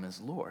call on him as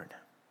Lord.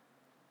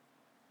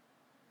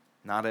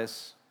 Not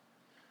as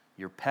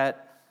your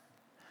pet,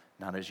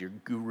 not as your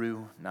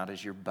guru, not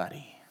as your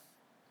buddy,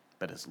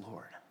 but as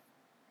Lord.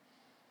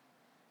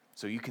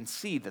 So you can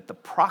see that the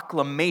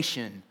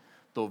proclamation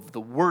of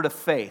the word of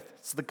faith,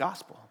 it's the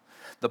gospel.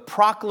 The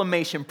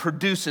proclamation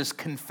produces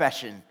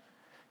confession.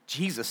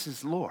 Jesus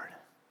is Lord.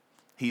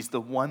 He's the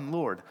one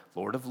Lord,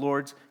 Lord of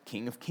lords,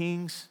 King of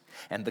kings,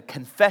 and the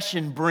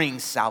confession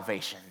brings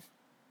salvation.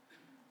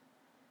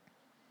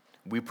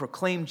 We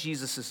proclaim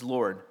Jesus as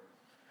Lord.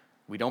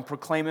 We don't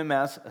proclaim him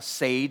as a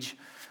sage.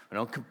 We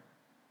don't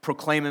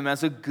proclaim him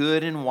as a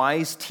good and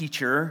wise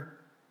teacher,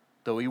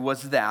 though he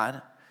was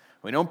that.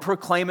 We don't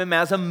proclaim him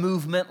as a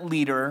movement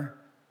leader.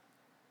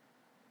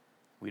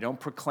 We don't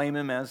proclaim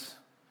him as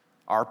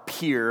our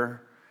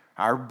peer,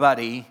 our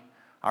buddy,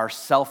 our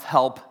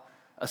self-help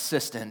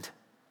assistant.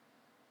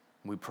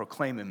 We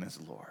proclaim him as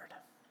Lord.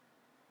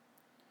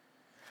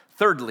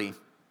 Thirdly,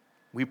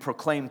 we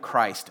proclaim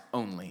Christ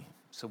only.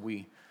 So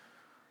we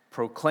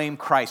proclaim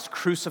Christ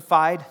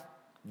crucified,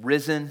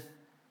 risen,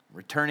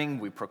 returning.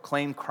 We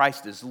proclaim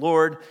Christ as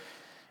Lord.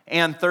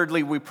 And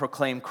thirdly, we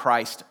proclaim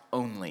Christ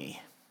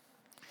only.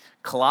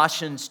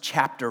 Colossians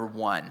chapter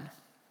 1,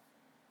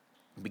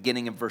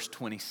 beginning in verse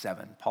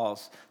 27.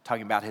 Paul's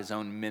talking about his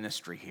own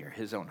ministry here,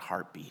 his own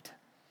heartbeat.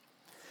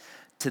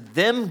 To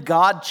them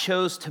God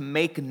chose to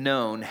make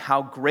known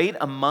how great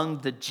among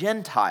the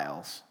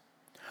Gentiles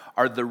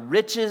are the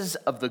riches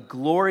of the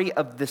glory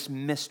of this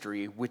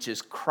mystery, which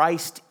is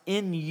Christ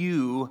in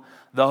you,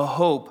 the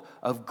hope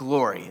of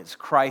glory. It's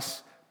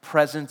Christ's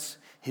presence,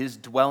 his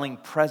dwelling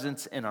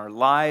presence in our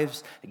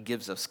lives. It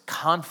gives us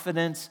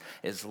confidence.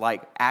 It's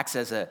like acts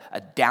as a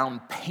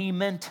down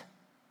payment,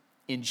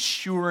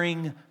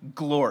 ensuring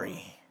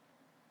glory.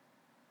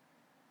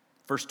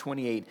 Verse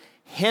 28,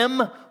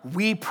 him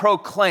we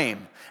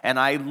proclaim. And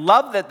I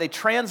love that they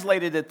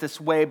translated it this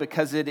way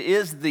because it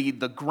is the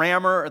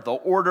grammar, the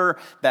order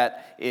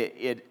that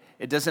it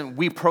doesn't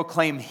we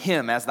proclaim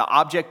him as the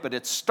object, but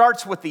it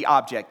starts with the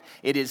object.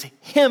 It is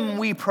him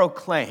we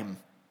proclaim.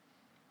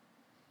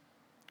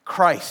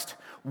 Christ,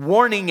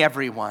 warning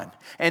everyone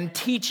and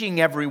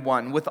teaching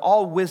everyone with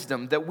all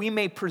wisdom that we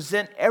may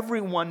present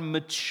everyone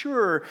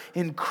mature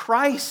in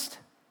Christ.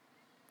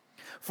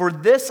 For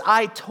this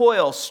I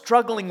toil,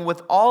 struggling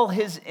with all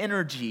his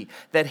energy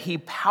that he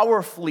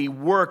powerfully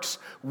works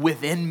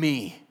within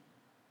me.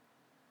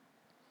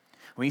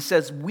 When he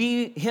says,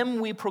 him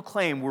we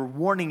proclaim, we're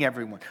warning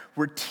everyone,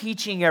 we're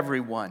teaching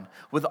everyone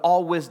with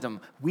all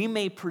wisdom. We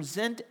may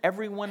present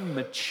everyone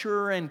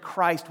mature in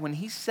Christ. When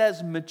he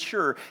says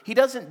mature, he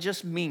doesn't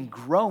just mean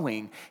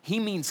growing, he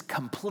means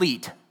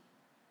complete.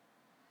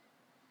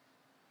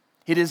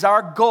 It is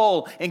our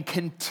goal in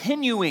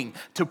continuing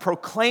to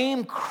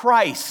proclaim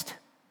Christ,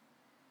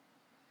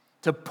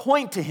 to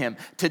point to him,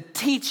 to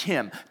teach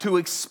him, to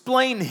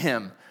explain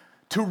him,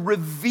 to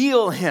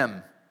reveal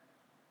him.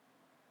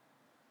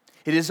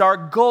 It is our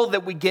goal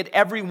that we get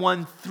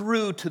everyone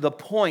through to the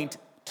point,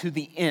 to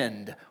the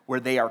end, where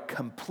they are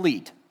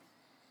complete.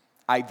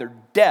 Either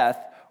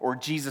death or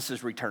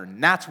Jesus'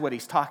 return. That's what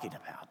he's talking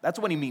about. That's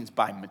what he means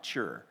by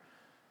mature.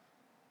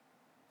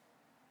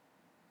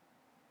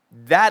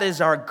 That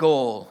is our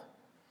goal.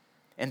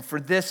 And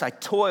for this I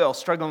toil,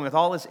 struggling with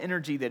all his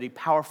energy that he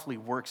powerfully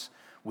works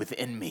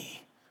within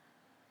me.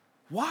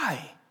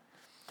 Why?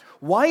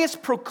 Why is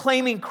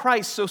proclaiming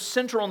Christ so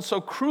central and so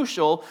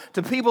crucial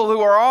to people who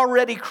are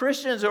already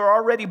Christians, who are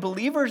already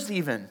believers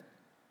even?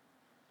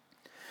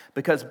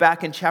 Because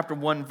back in chapter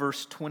 1,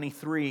 verse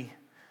 23,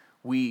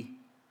 we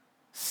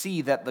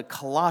see that the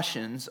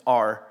Colossians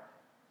are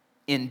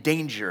in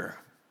danger.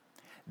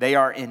 They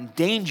are in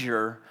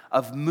danger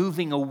of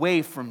moving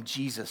away from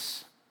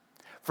Jesus,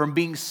 from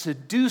being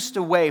seduced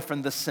away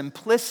from the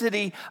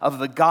simplicity of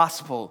the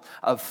gospel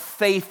of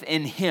faith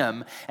in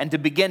him, and to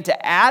begin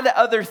to add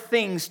other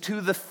things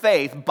to the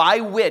faith by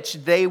which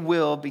they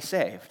will be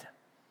saved.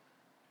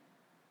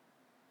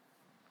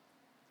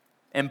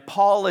 And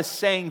Paul is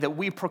saying that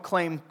we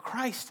proclaim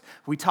Christ.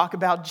 We talk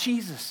about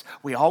Jesus.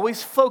 We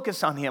always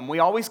focus on him. We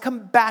always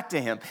come back to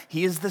him.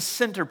 He is the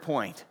center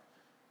point.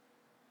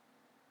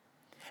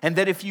 And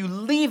that if you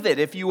leave it,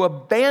 if you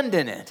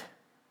abandon it,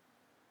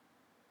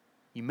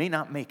 you may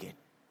not make it.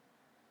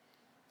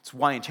 That's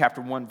why in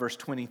chapter 1, verse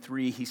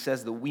 23, he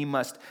says that we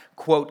must,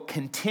 quote,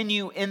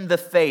 continue in the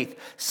faith,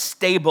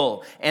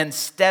 stable and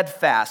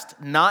steadfast,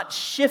 not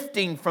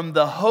shifting from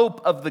the hope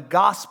of the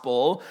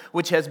gospel,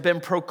 which has been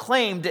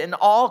proclaimed in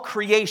all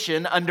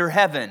creation under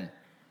heaven. It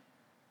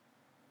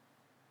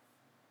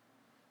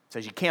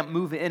says you can't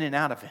move in and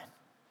out of it.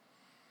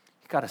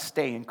 You've got to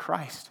stay in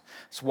Christ.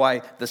 That's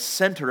why the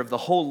center of the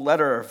whole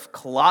letter of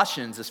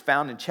Colossians is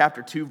found in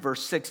chapter 2,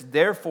 verse 6.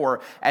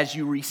 Therefore, as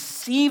you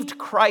received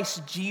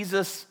Christ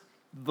Jesus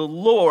the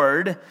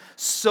Lord,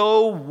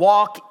 so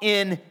walk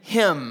in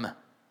him.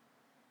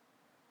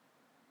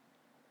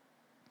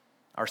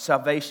 Our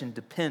salvation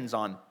depends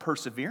on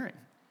persevering.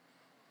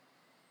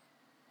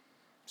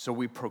 So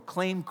we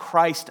proclaim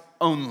Christ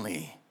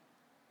only.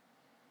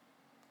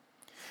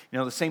 You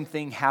know, the same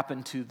thing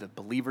happened to the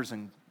believers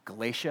in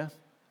Galatia.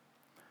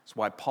 That's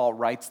why Paul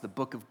writes the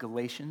book of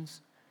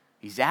Galatians.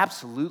 He's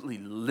absolutely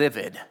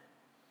livid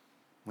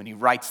when he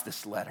writes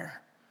this letter.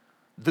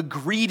 The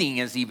greeting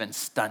is even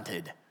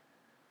stunted.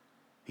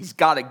 He's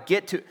got to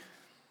get to,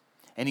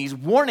 and he's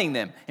warning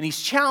them, and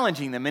he's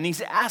challenging them, and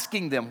he's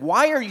asking them,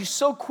 why are you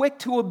so quick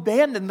to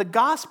abandon the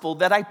gospel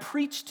that I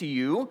preached to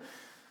you?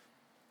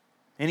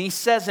 And he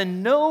says,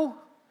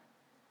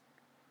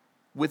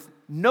 with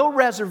no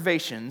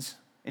reservations,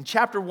 in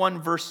chapter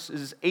 1,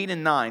 verses 8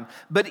 and 9,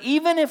 but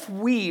even if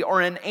we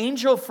or an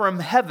angel from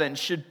heaven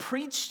should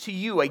preach to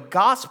you a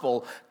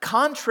gospel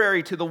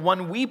contrary to the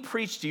one we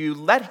preach to you,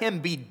 let him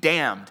be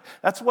damned.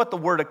 That's what the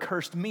word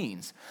accursed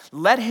means.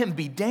 Let him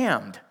be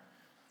damned.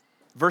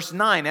 Verse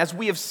 9, as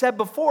we have said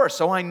before,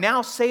 so I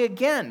now say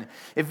again,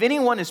 if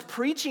anyone is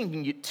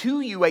preaching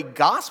to you a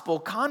gospel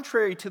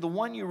contrary to the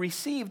one you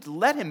received,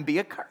 let him be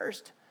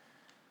accursed.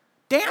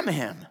 Damn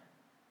him.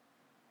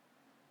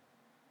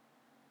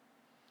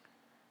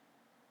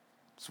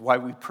 That's why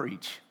we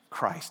preach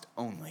Christ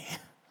only.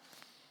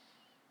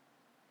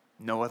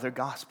 No other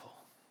gospel.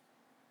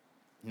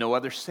 No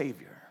other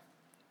Savior.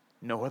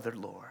 No other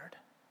Lord.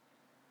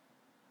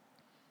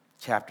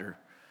 Chapter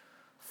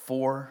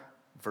 4,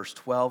 verse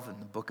 12 in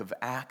the book of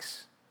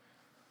Acts,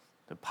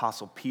 the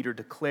Apostle Peter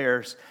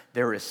declares,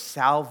 there is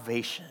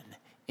salvation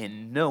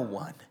in no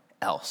one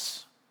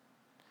else.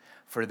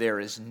 For there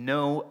is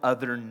no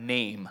other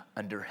name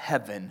under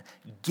heaven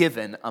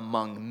given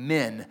among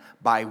men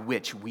by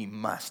which we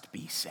must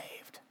be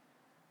saved.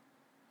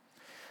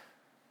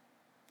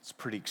 It's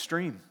pretty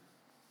extreme.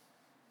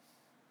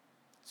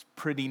 It's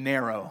pretty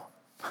narrow.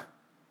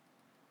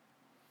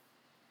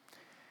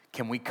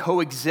 Can we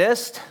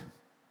coexist?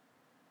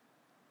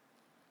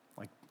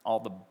 Like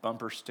all the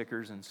bumper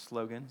stickers and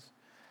slogans?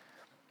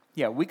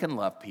 Yeah, we can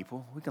love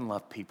people. We can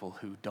love people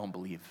who don't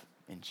believe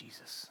in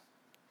Jesus.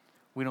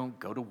 We don't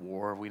go to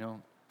war. We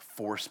don't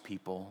force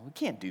people. We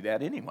can't do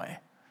that anyway.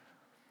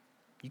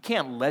 You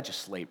can't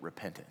legislate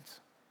repentance.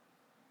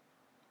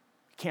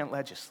 You can't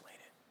legislate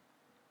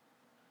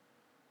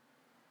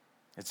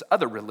it. It's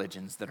other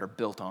religions that are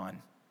built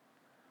on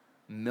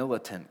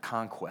militant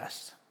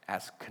conquest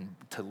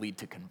to lead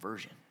to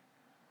conversion.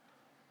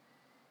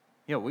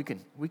 You know, we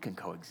can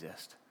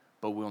coexist,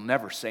 but we'll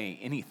never say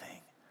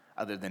anything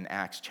other than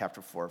Acts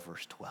chapter 4,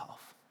 verse 12.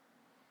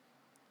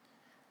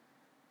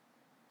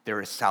 There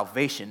is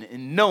salvation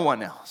in no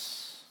one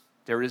else.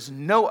 There is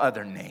no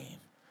other name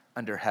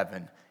under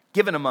heaven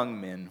given among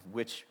men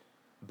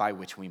by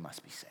which we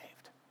must be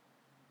saved.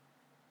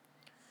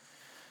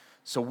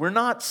 So we're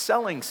not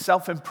selling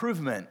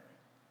self-improvement.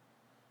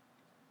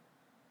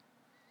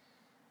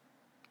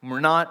 We're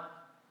not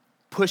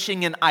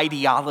pushing an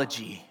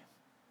ideology,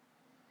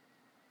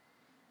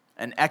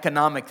 an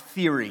economic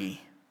theory.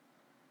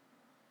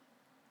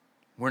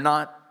 We're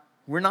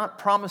not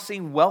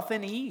promising wealth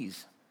and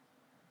ease.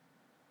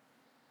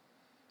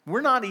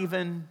 We're not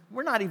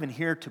even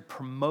here to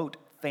promote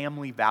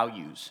family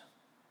values.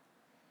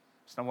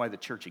 It's not why the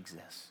church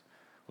exists.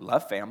 We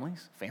love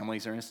families.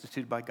 Families are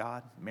instituted by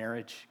God.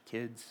 Marriage,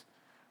 kids,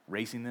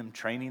 raising them,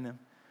 training them.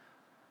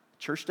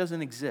 Church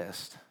doesn't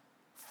exist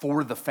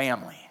for the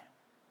family.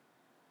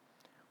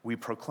 We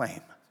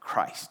proclaim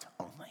Christ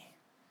only.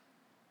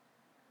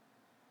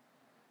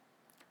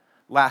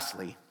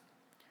 Lastly,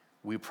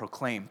 we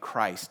proclaim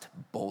Christ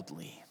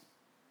boldly.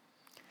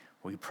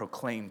 We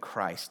proclaim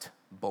Christ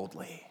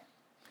boldly.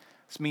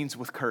 This means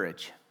with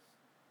courage.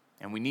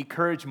 And we need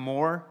courage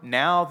more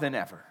now than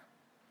ever.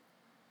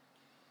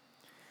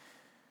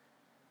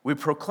 We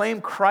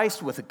proclaim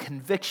Christ with a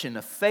conviction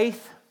of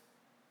faith.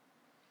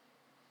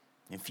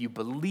 If you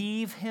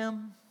believe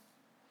him,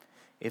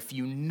 if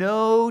you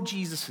know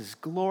Jesus'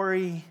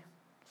 glory,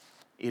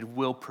 it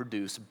will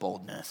produce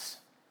boldness.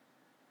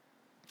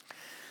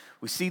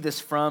 We see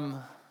this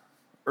from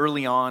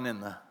early on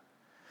in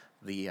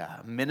the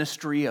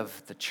ministry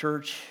of the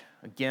church.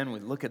 Again, we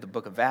look at the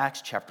book of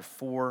Acts, chapter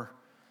 4.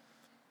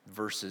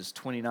 verses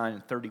 29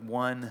 and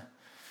 31.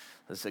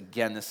 This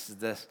is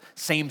the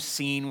same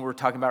scene we were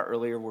talking about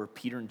earlier where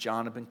Peter and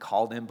John have been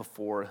called in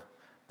before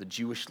the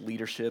Jewish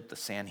leadership, the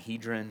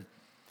Sanhedrin.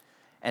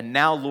 And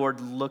now, Lord,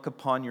 look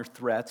upon your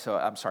threats.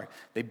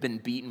 They've been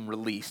beaten,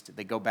 released.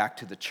 They go back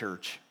to the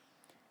church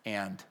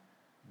and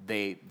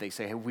they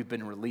say, hey, we've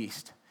been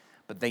released.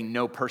 But they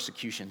know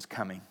persecution's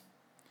coming.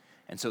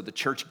 And so the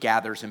church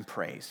gathers and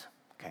prays.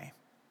 Okay,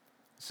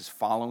 this is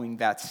following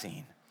that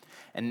scene.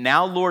 And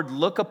now, Lord,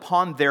 look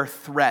upon their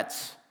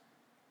threats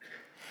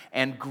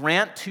and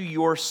grant to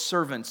your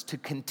servants to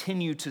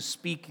continue to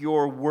speak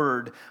your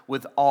word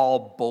with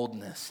all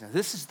boldness. Now,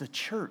 this is the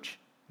church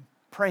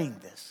praying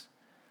this,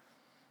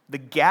 the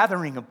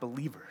gathering of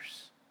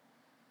believers.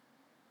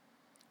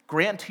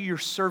 Grant to your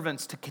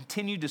servants to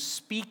continue to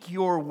speak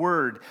your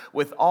word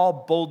with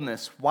all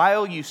boldness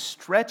while you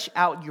stretch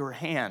out your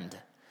hand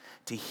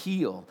to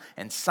heal,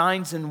 and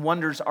signs and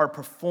wonders are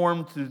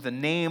performed through the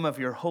name of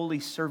your holy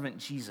servant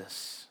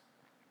Jesus.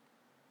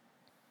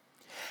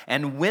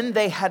 And when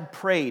they had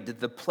prayed,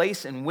 the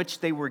place in which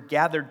they were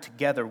gathered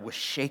together was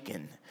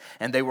shaken,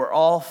 and they were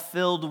all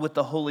filled with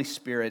the Holy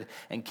Spirit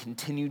and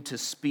continued to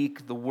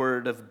speak the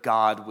word of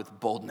God with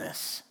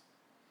boldness.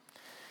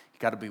 You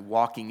got to be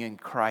walking in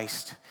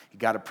Christ. You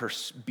got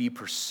to be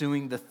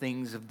pursuing the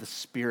things of the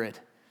Spirit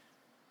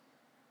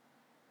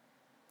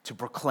to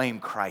proclaim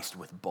Christ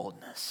with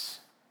boldness.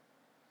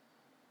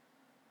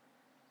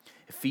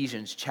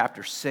 Ephesians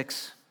chapter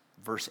 6,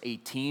 verse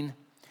 18.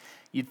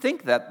 You'd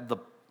think that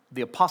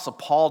the Apostle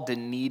Paul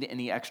didn't need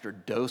any extra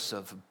dose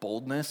of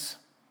boldness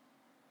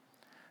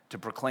to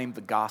proclaim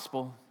the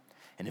gospel.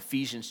 And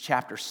Ephesians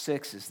chapter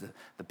 6 is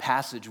the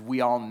passage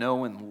we all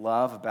know and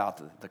love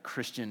about the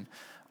Christian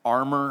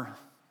armor,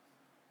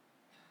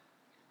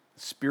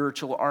 the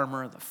spiritual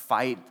armor, the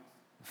fight,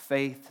 the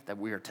faith, that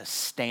we are to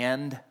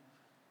stand,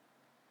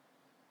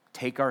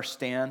 take our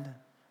stand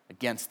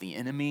against the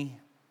enemy.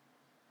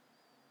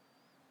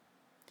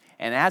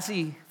 And as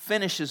he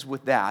finishes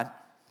with that,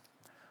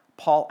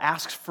 Paul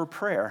asks for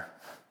prayer.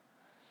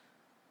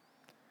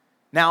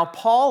 Now,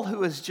 Paul,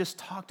 who has just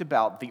talked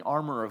about the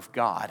armor of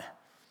God,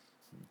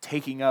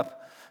 taking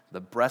up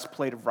the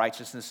breastplate of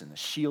righteousness and the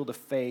shield of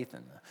faith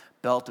and the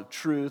belt of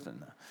truth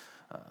and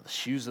the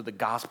shoes of the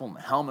gospel and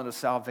the helmet of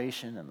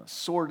salvation and the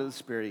sword of the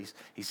Spirit,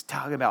 he's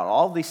talking about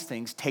all these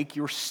things. Take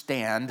your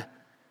stand.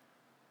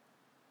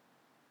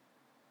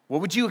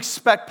 What would you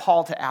expect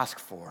Paul to ask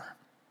for?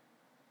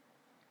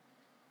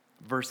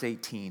 Verse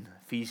 18,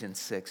 Ephesians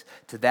 6,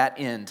 to that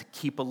end,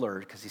 keep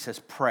alert, because he says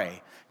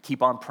pray,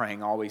 keep on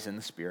praying, always in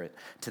the Spirit.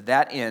 To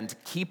that end,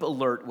 keep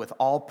alert with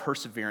all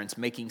perseverance,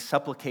 making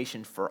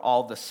supplication for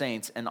all the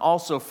saints, and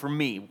also for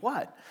me.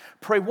 What?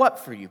 Pray what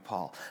for you,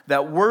 Paul?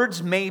 That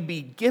words may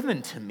be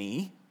given to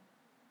me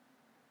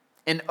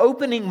in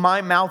opening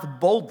my mouth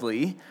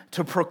boldly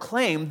to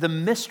proclaim the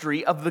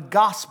mystery of the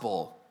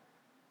gospel,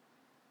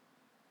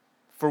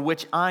 for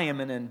which I am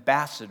an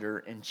ambassador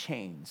in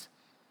chains,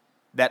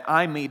 that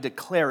I may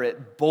declare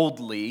it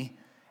boldly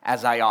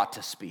as I ought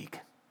to speak.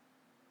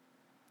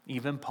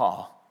 Even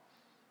Paul,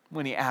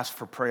 when he asked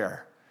for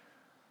prayer,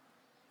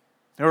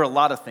 there were a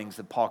lot of things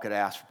that Paul could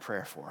ask for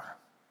prayer for.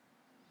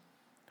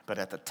 But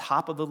at the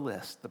top of the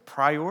list, the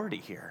priority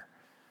here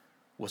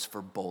was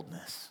for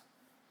boldness.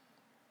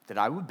 That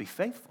I would be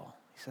faithful.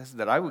 He says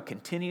that I would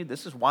continue.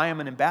 This is why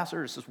I'm an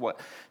ambassador. This is what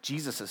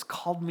Jesus has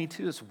called me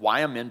to. This is why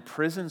I'm in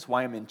prison. This is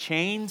why I'm in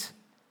chains.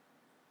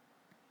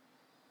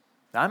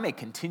 That I may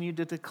continue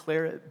to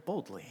declare it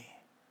boldly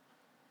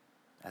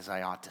as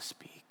I ought to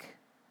speak.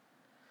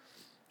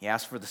 He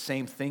asked for the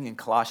same thing in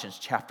Colossians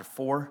chapter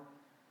 4,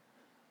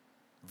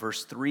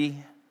 verse 3.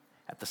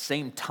 At the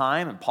same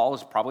time, and Paul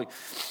is probably,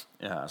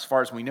 as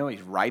far as we know,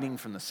 he's writing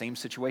from the same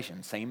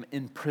situation, same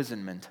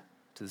imprisonment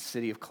to the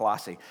city of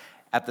Colossae.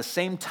 At the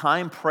same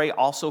time, pray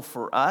also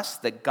for us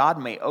that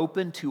God may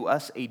open to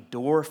us a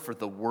door for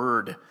the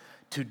word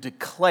to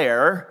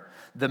declare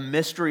the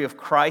mystery of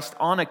Christ,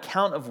 on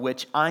account of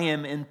which I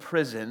am in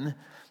prison,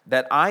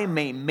 that I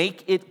may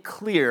make it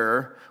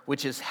clear,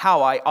 which is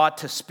how I ought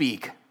to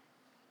speak.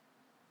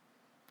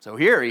 So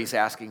here he's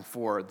asking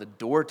for the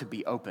door to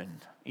be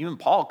opened. Even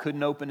Paul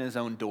couldn't open his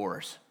own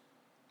doors.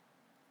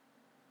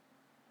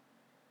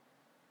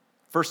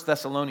 1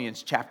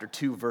 Thessalonians chapter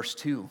 2, verse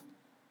 2.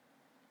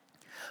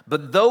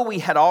 But though we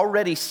had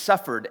already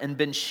suffered and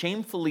been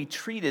shamefully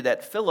treated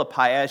at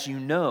Philippi, as you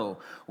know,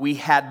 we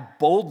had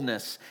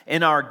boldness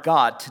in our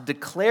God to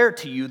declare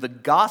to you the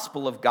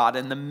gospel of God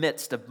in the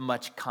midst of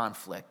much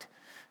conflict.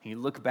 And you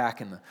look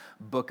back in the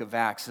book of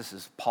Acts, this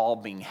is Paul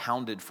being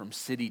hounded from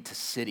city to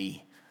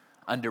city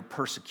under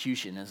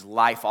persecution, his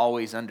life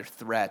always under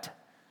threat.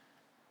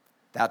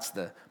 That's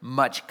the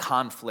much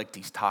conflict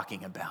he's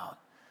talking about.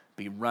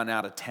 Be run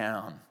out of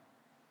town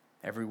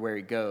everywhere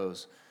he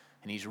goes.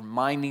 And he's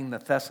reminding the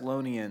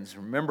Thessalonians,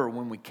 remember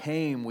when we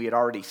came, we had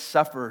already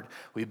suffered.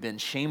 We've been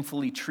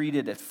shamefully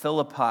treated at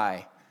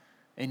Philippi,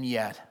 and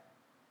yet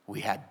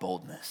we had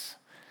boldness.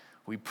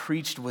 We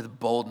preached with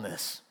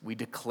boldness. We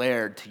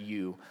declared to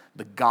you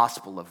the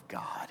gospel of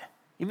God,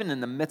 even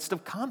in the midst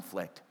of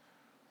conflict.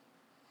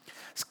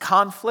 It's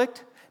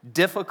conflict,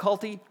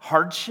 difficulty,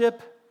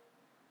 hardship,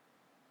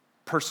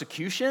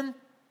 persecution,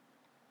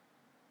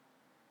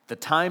 the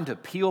time to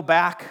peel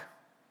back,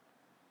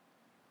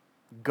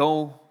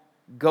 go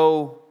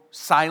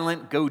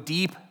silent, go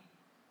deep.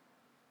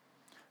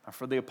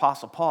 For the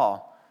Apostle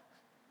Paul,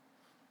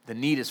 the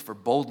need is for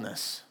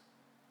boldness.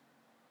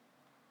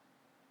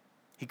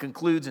 He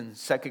concludes in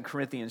 2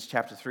 Corinthians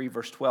chapter 3,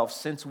 verse 12,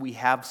 since we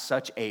have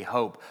such a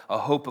hope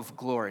of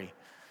glory,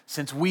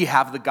 since we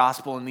have the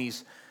gospel in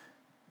these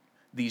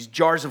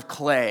jars of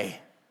clay,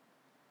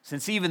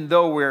 since even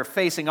though we're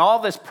facing all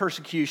this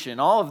persecution,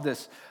 all of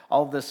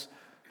this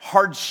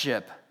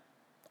hardship,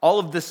 all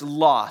of this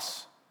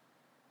loss,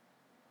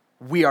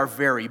 we are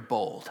very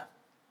bold.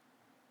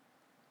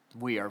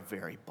 We are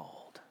very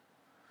bold.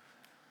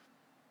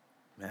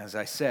 As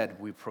I said,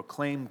 we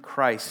proclaim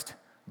Christ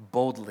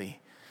boldly.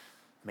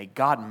 May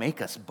God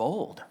make us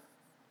bold.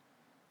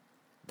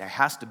 There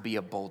has to be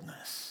a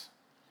boldness.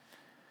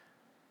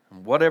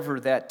 And whatever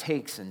that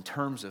takes in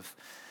terms of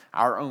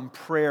our own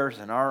prayers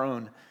and our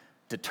own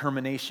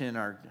determination,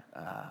 our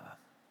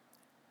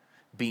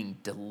being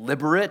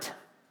deliberate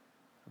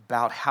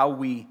about how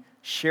we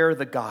share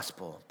the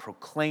gospel,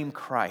 proclaim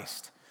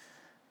Christ,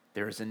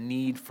 there is a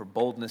need for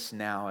boldness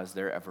now as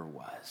there ever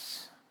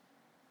was.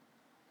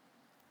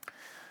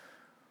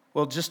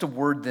 Well, just a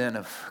word then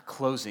of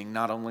closing,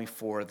 not only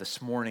for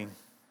this morning,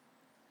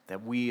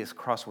 that we as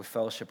Crossway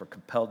Fellowship are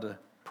compelled to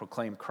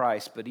proclaim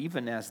Christ, but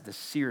even as this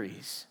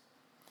series,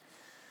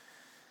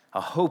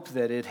 a hope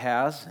that it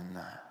has, and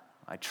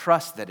I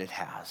trust that it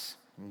has,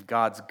 in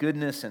God's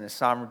goodness and His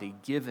sovereignty,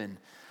 given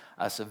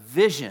us a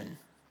vision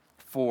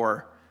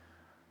for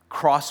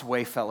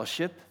Crossway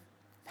Fellowship,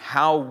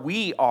 how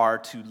we are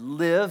to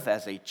live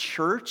as a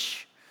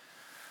church,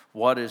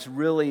 what is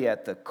really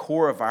at the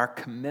core of our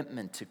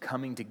commitment to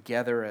coming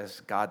together as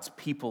God's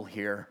people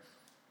here,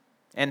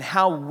 and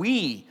how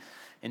we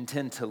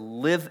intend to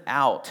live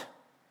out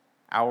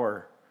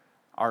our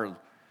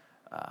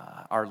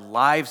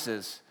lives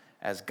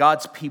as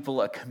God's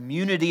people, a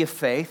community of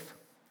faith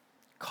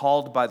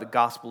called by the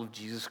gospel of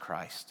Jesus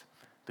Christ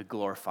to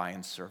glorify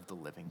and serve the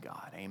living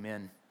God.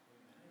 Amen.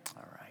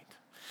 All right.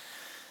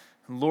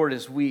 Lord,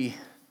 as we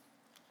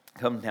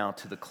come now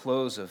to the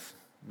close of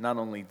not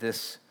only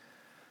this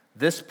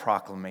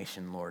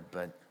proclamation, Lord,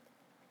 but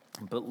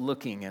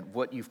looking at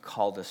what you've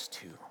called us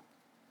to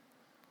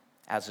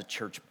as a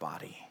church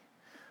body.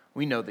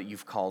 We know that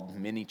you've called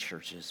many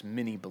churches,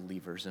 many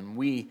believers, and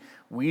we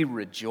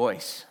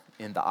rejoice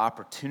in the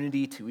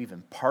opportunity to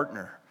even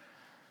partner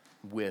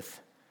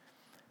with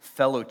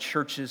fellow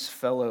churches,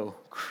 fellow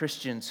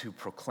Christians who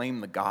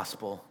proclaim the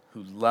gospel,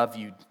 who love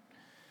you,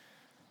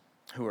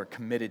 who are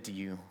committed to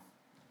you,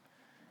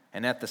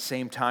 and at the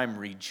same time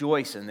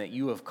rejoice in that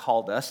you have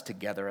called us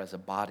together as a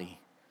body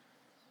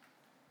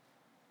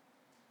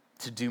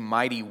to do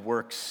mighty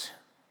works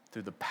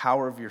through the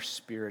power of your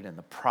Spirit and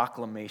the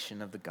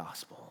proclamation of the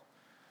gospel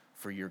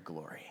for your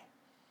glory.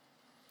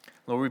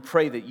 Lord, we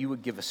pray that you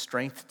would give us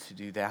strength to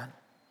do that,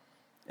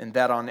 and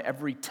that on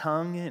every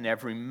tongue and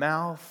every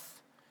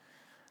mouth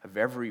of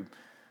every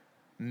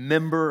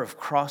member of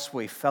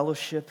Crossway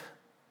Fellowship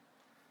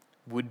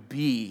would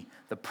be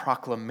the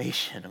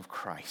proclamation of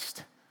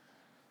Christ,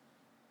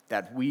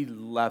 that we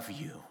love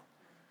you,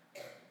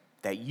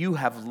 that you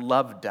have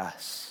loved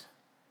us.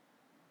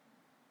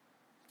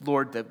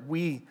 Lord, that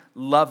we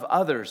love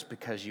others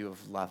because you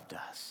have loved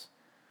us,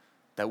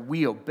 that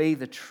we obey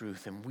the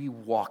truth and we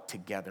walk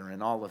together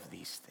in all of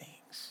these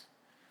things.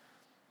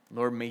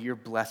 Lord, may your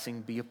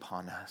blessing be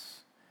upon us.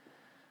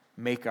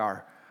 Make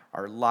our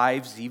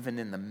lives, even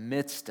in the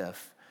midst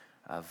of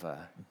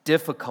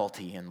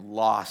difficulty and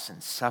loss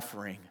and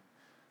suffering,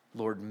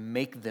 Lord,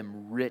 make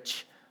them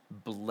rich,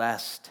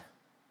 blessed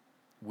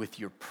with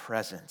your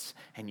presence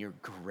and your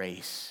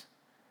grace,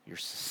 your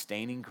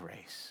sustaining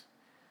grace.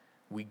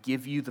 We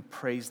give you the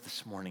praise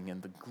this morning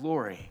and the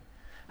glory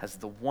as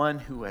the one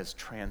who has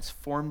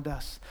transformed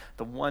us,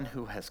 the one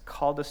who has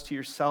called us to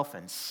yourself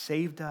and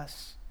saved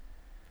us,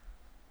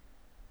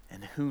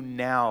 and who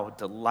now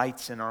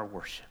delights in our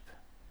worship.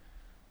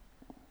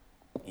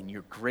 In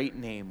your great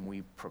name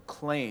we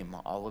proclaim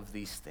all of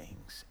these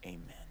things.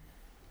 Amen.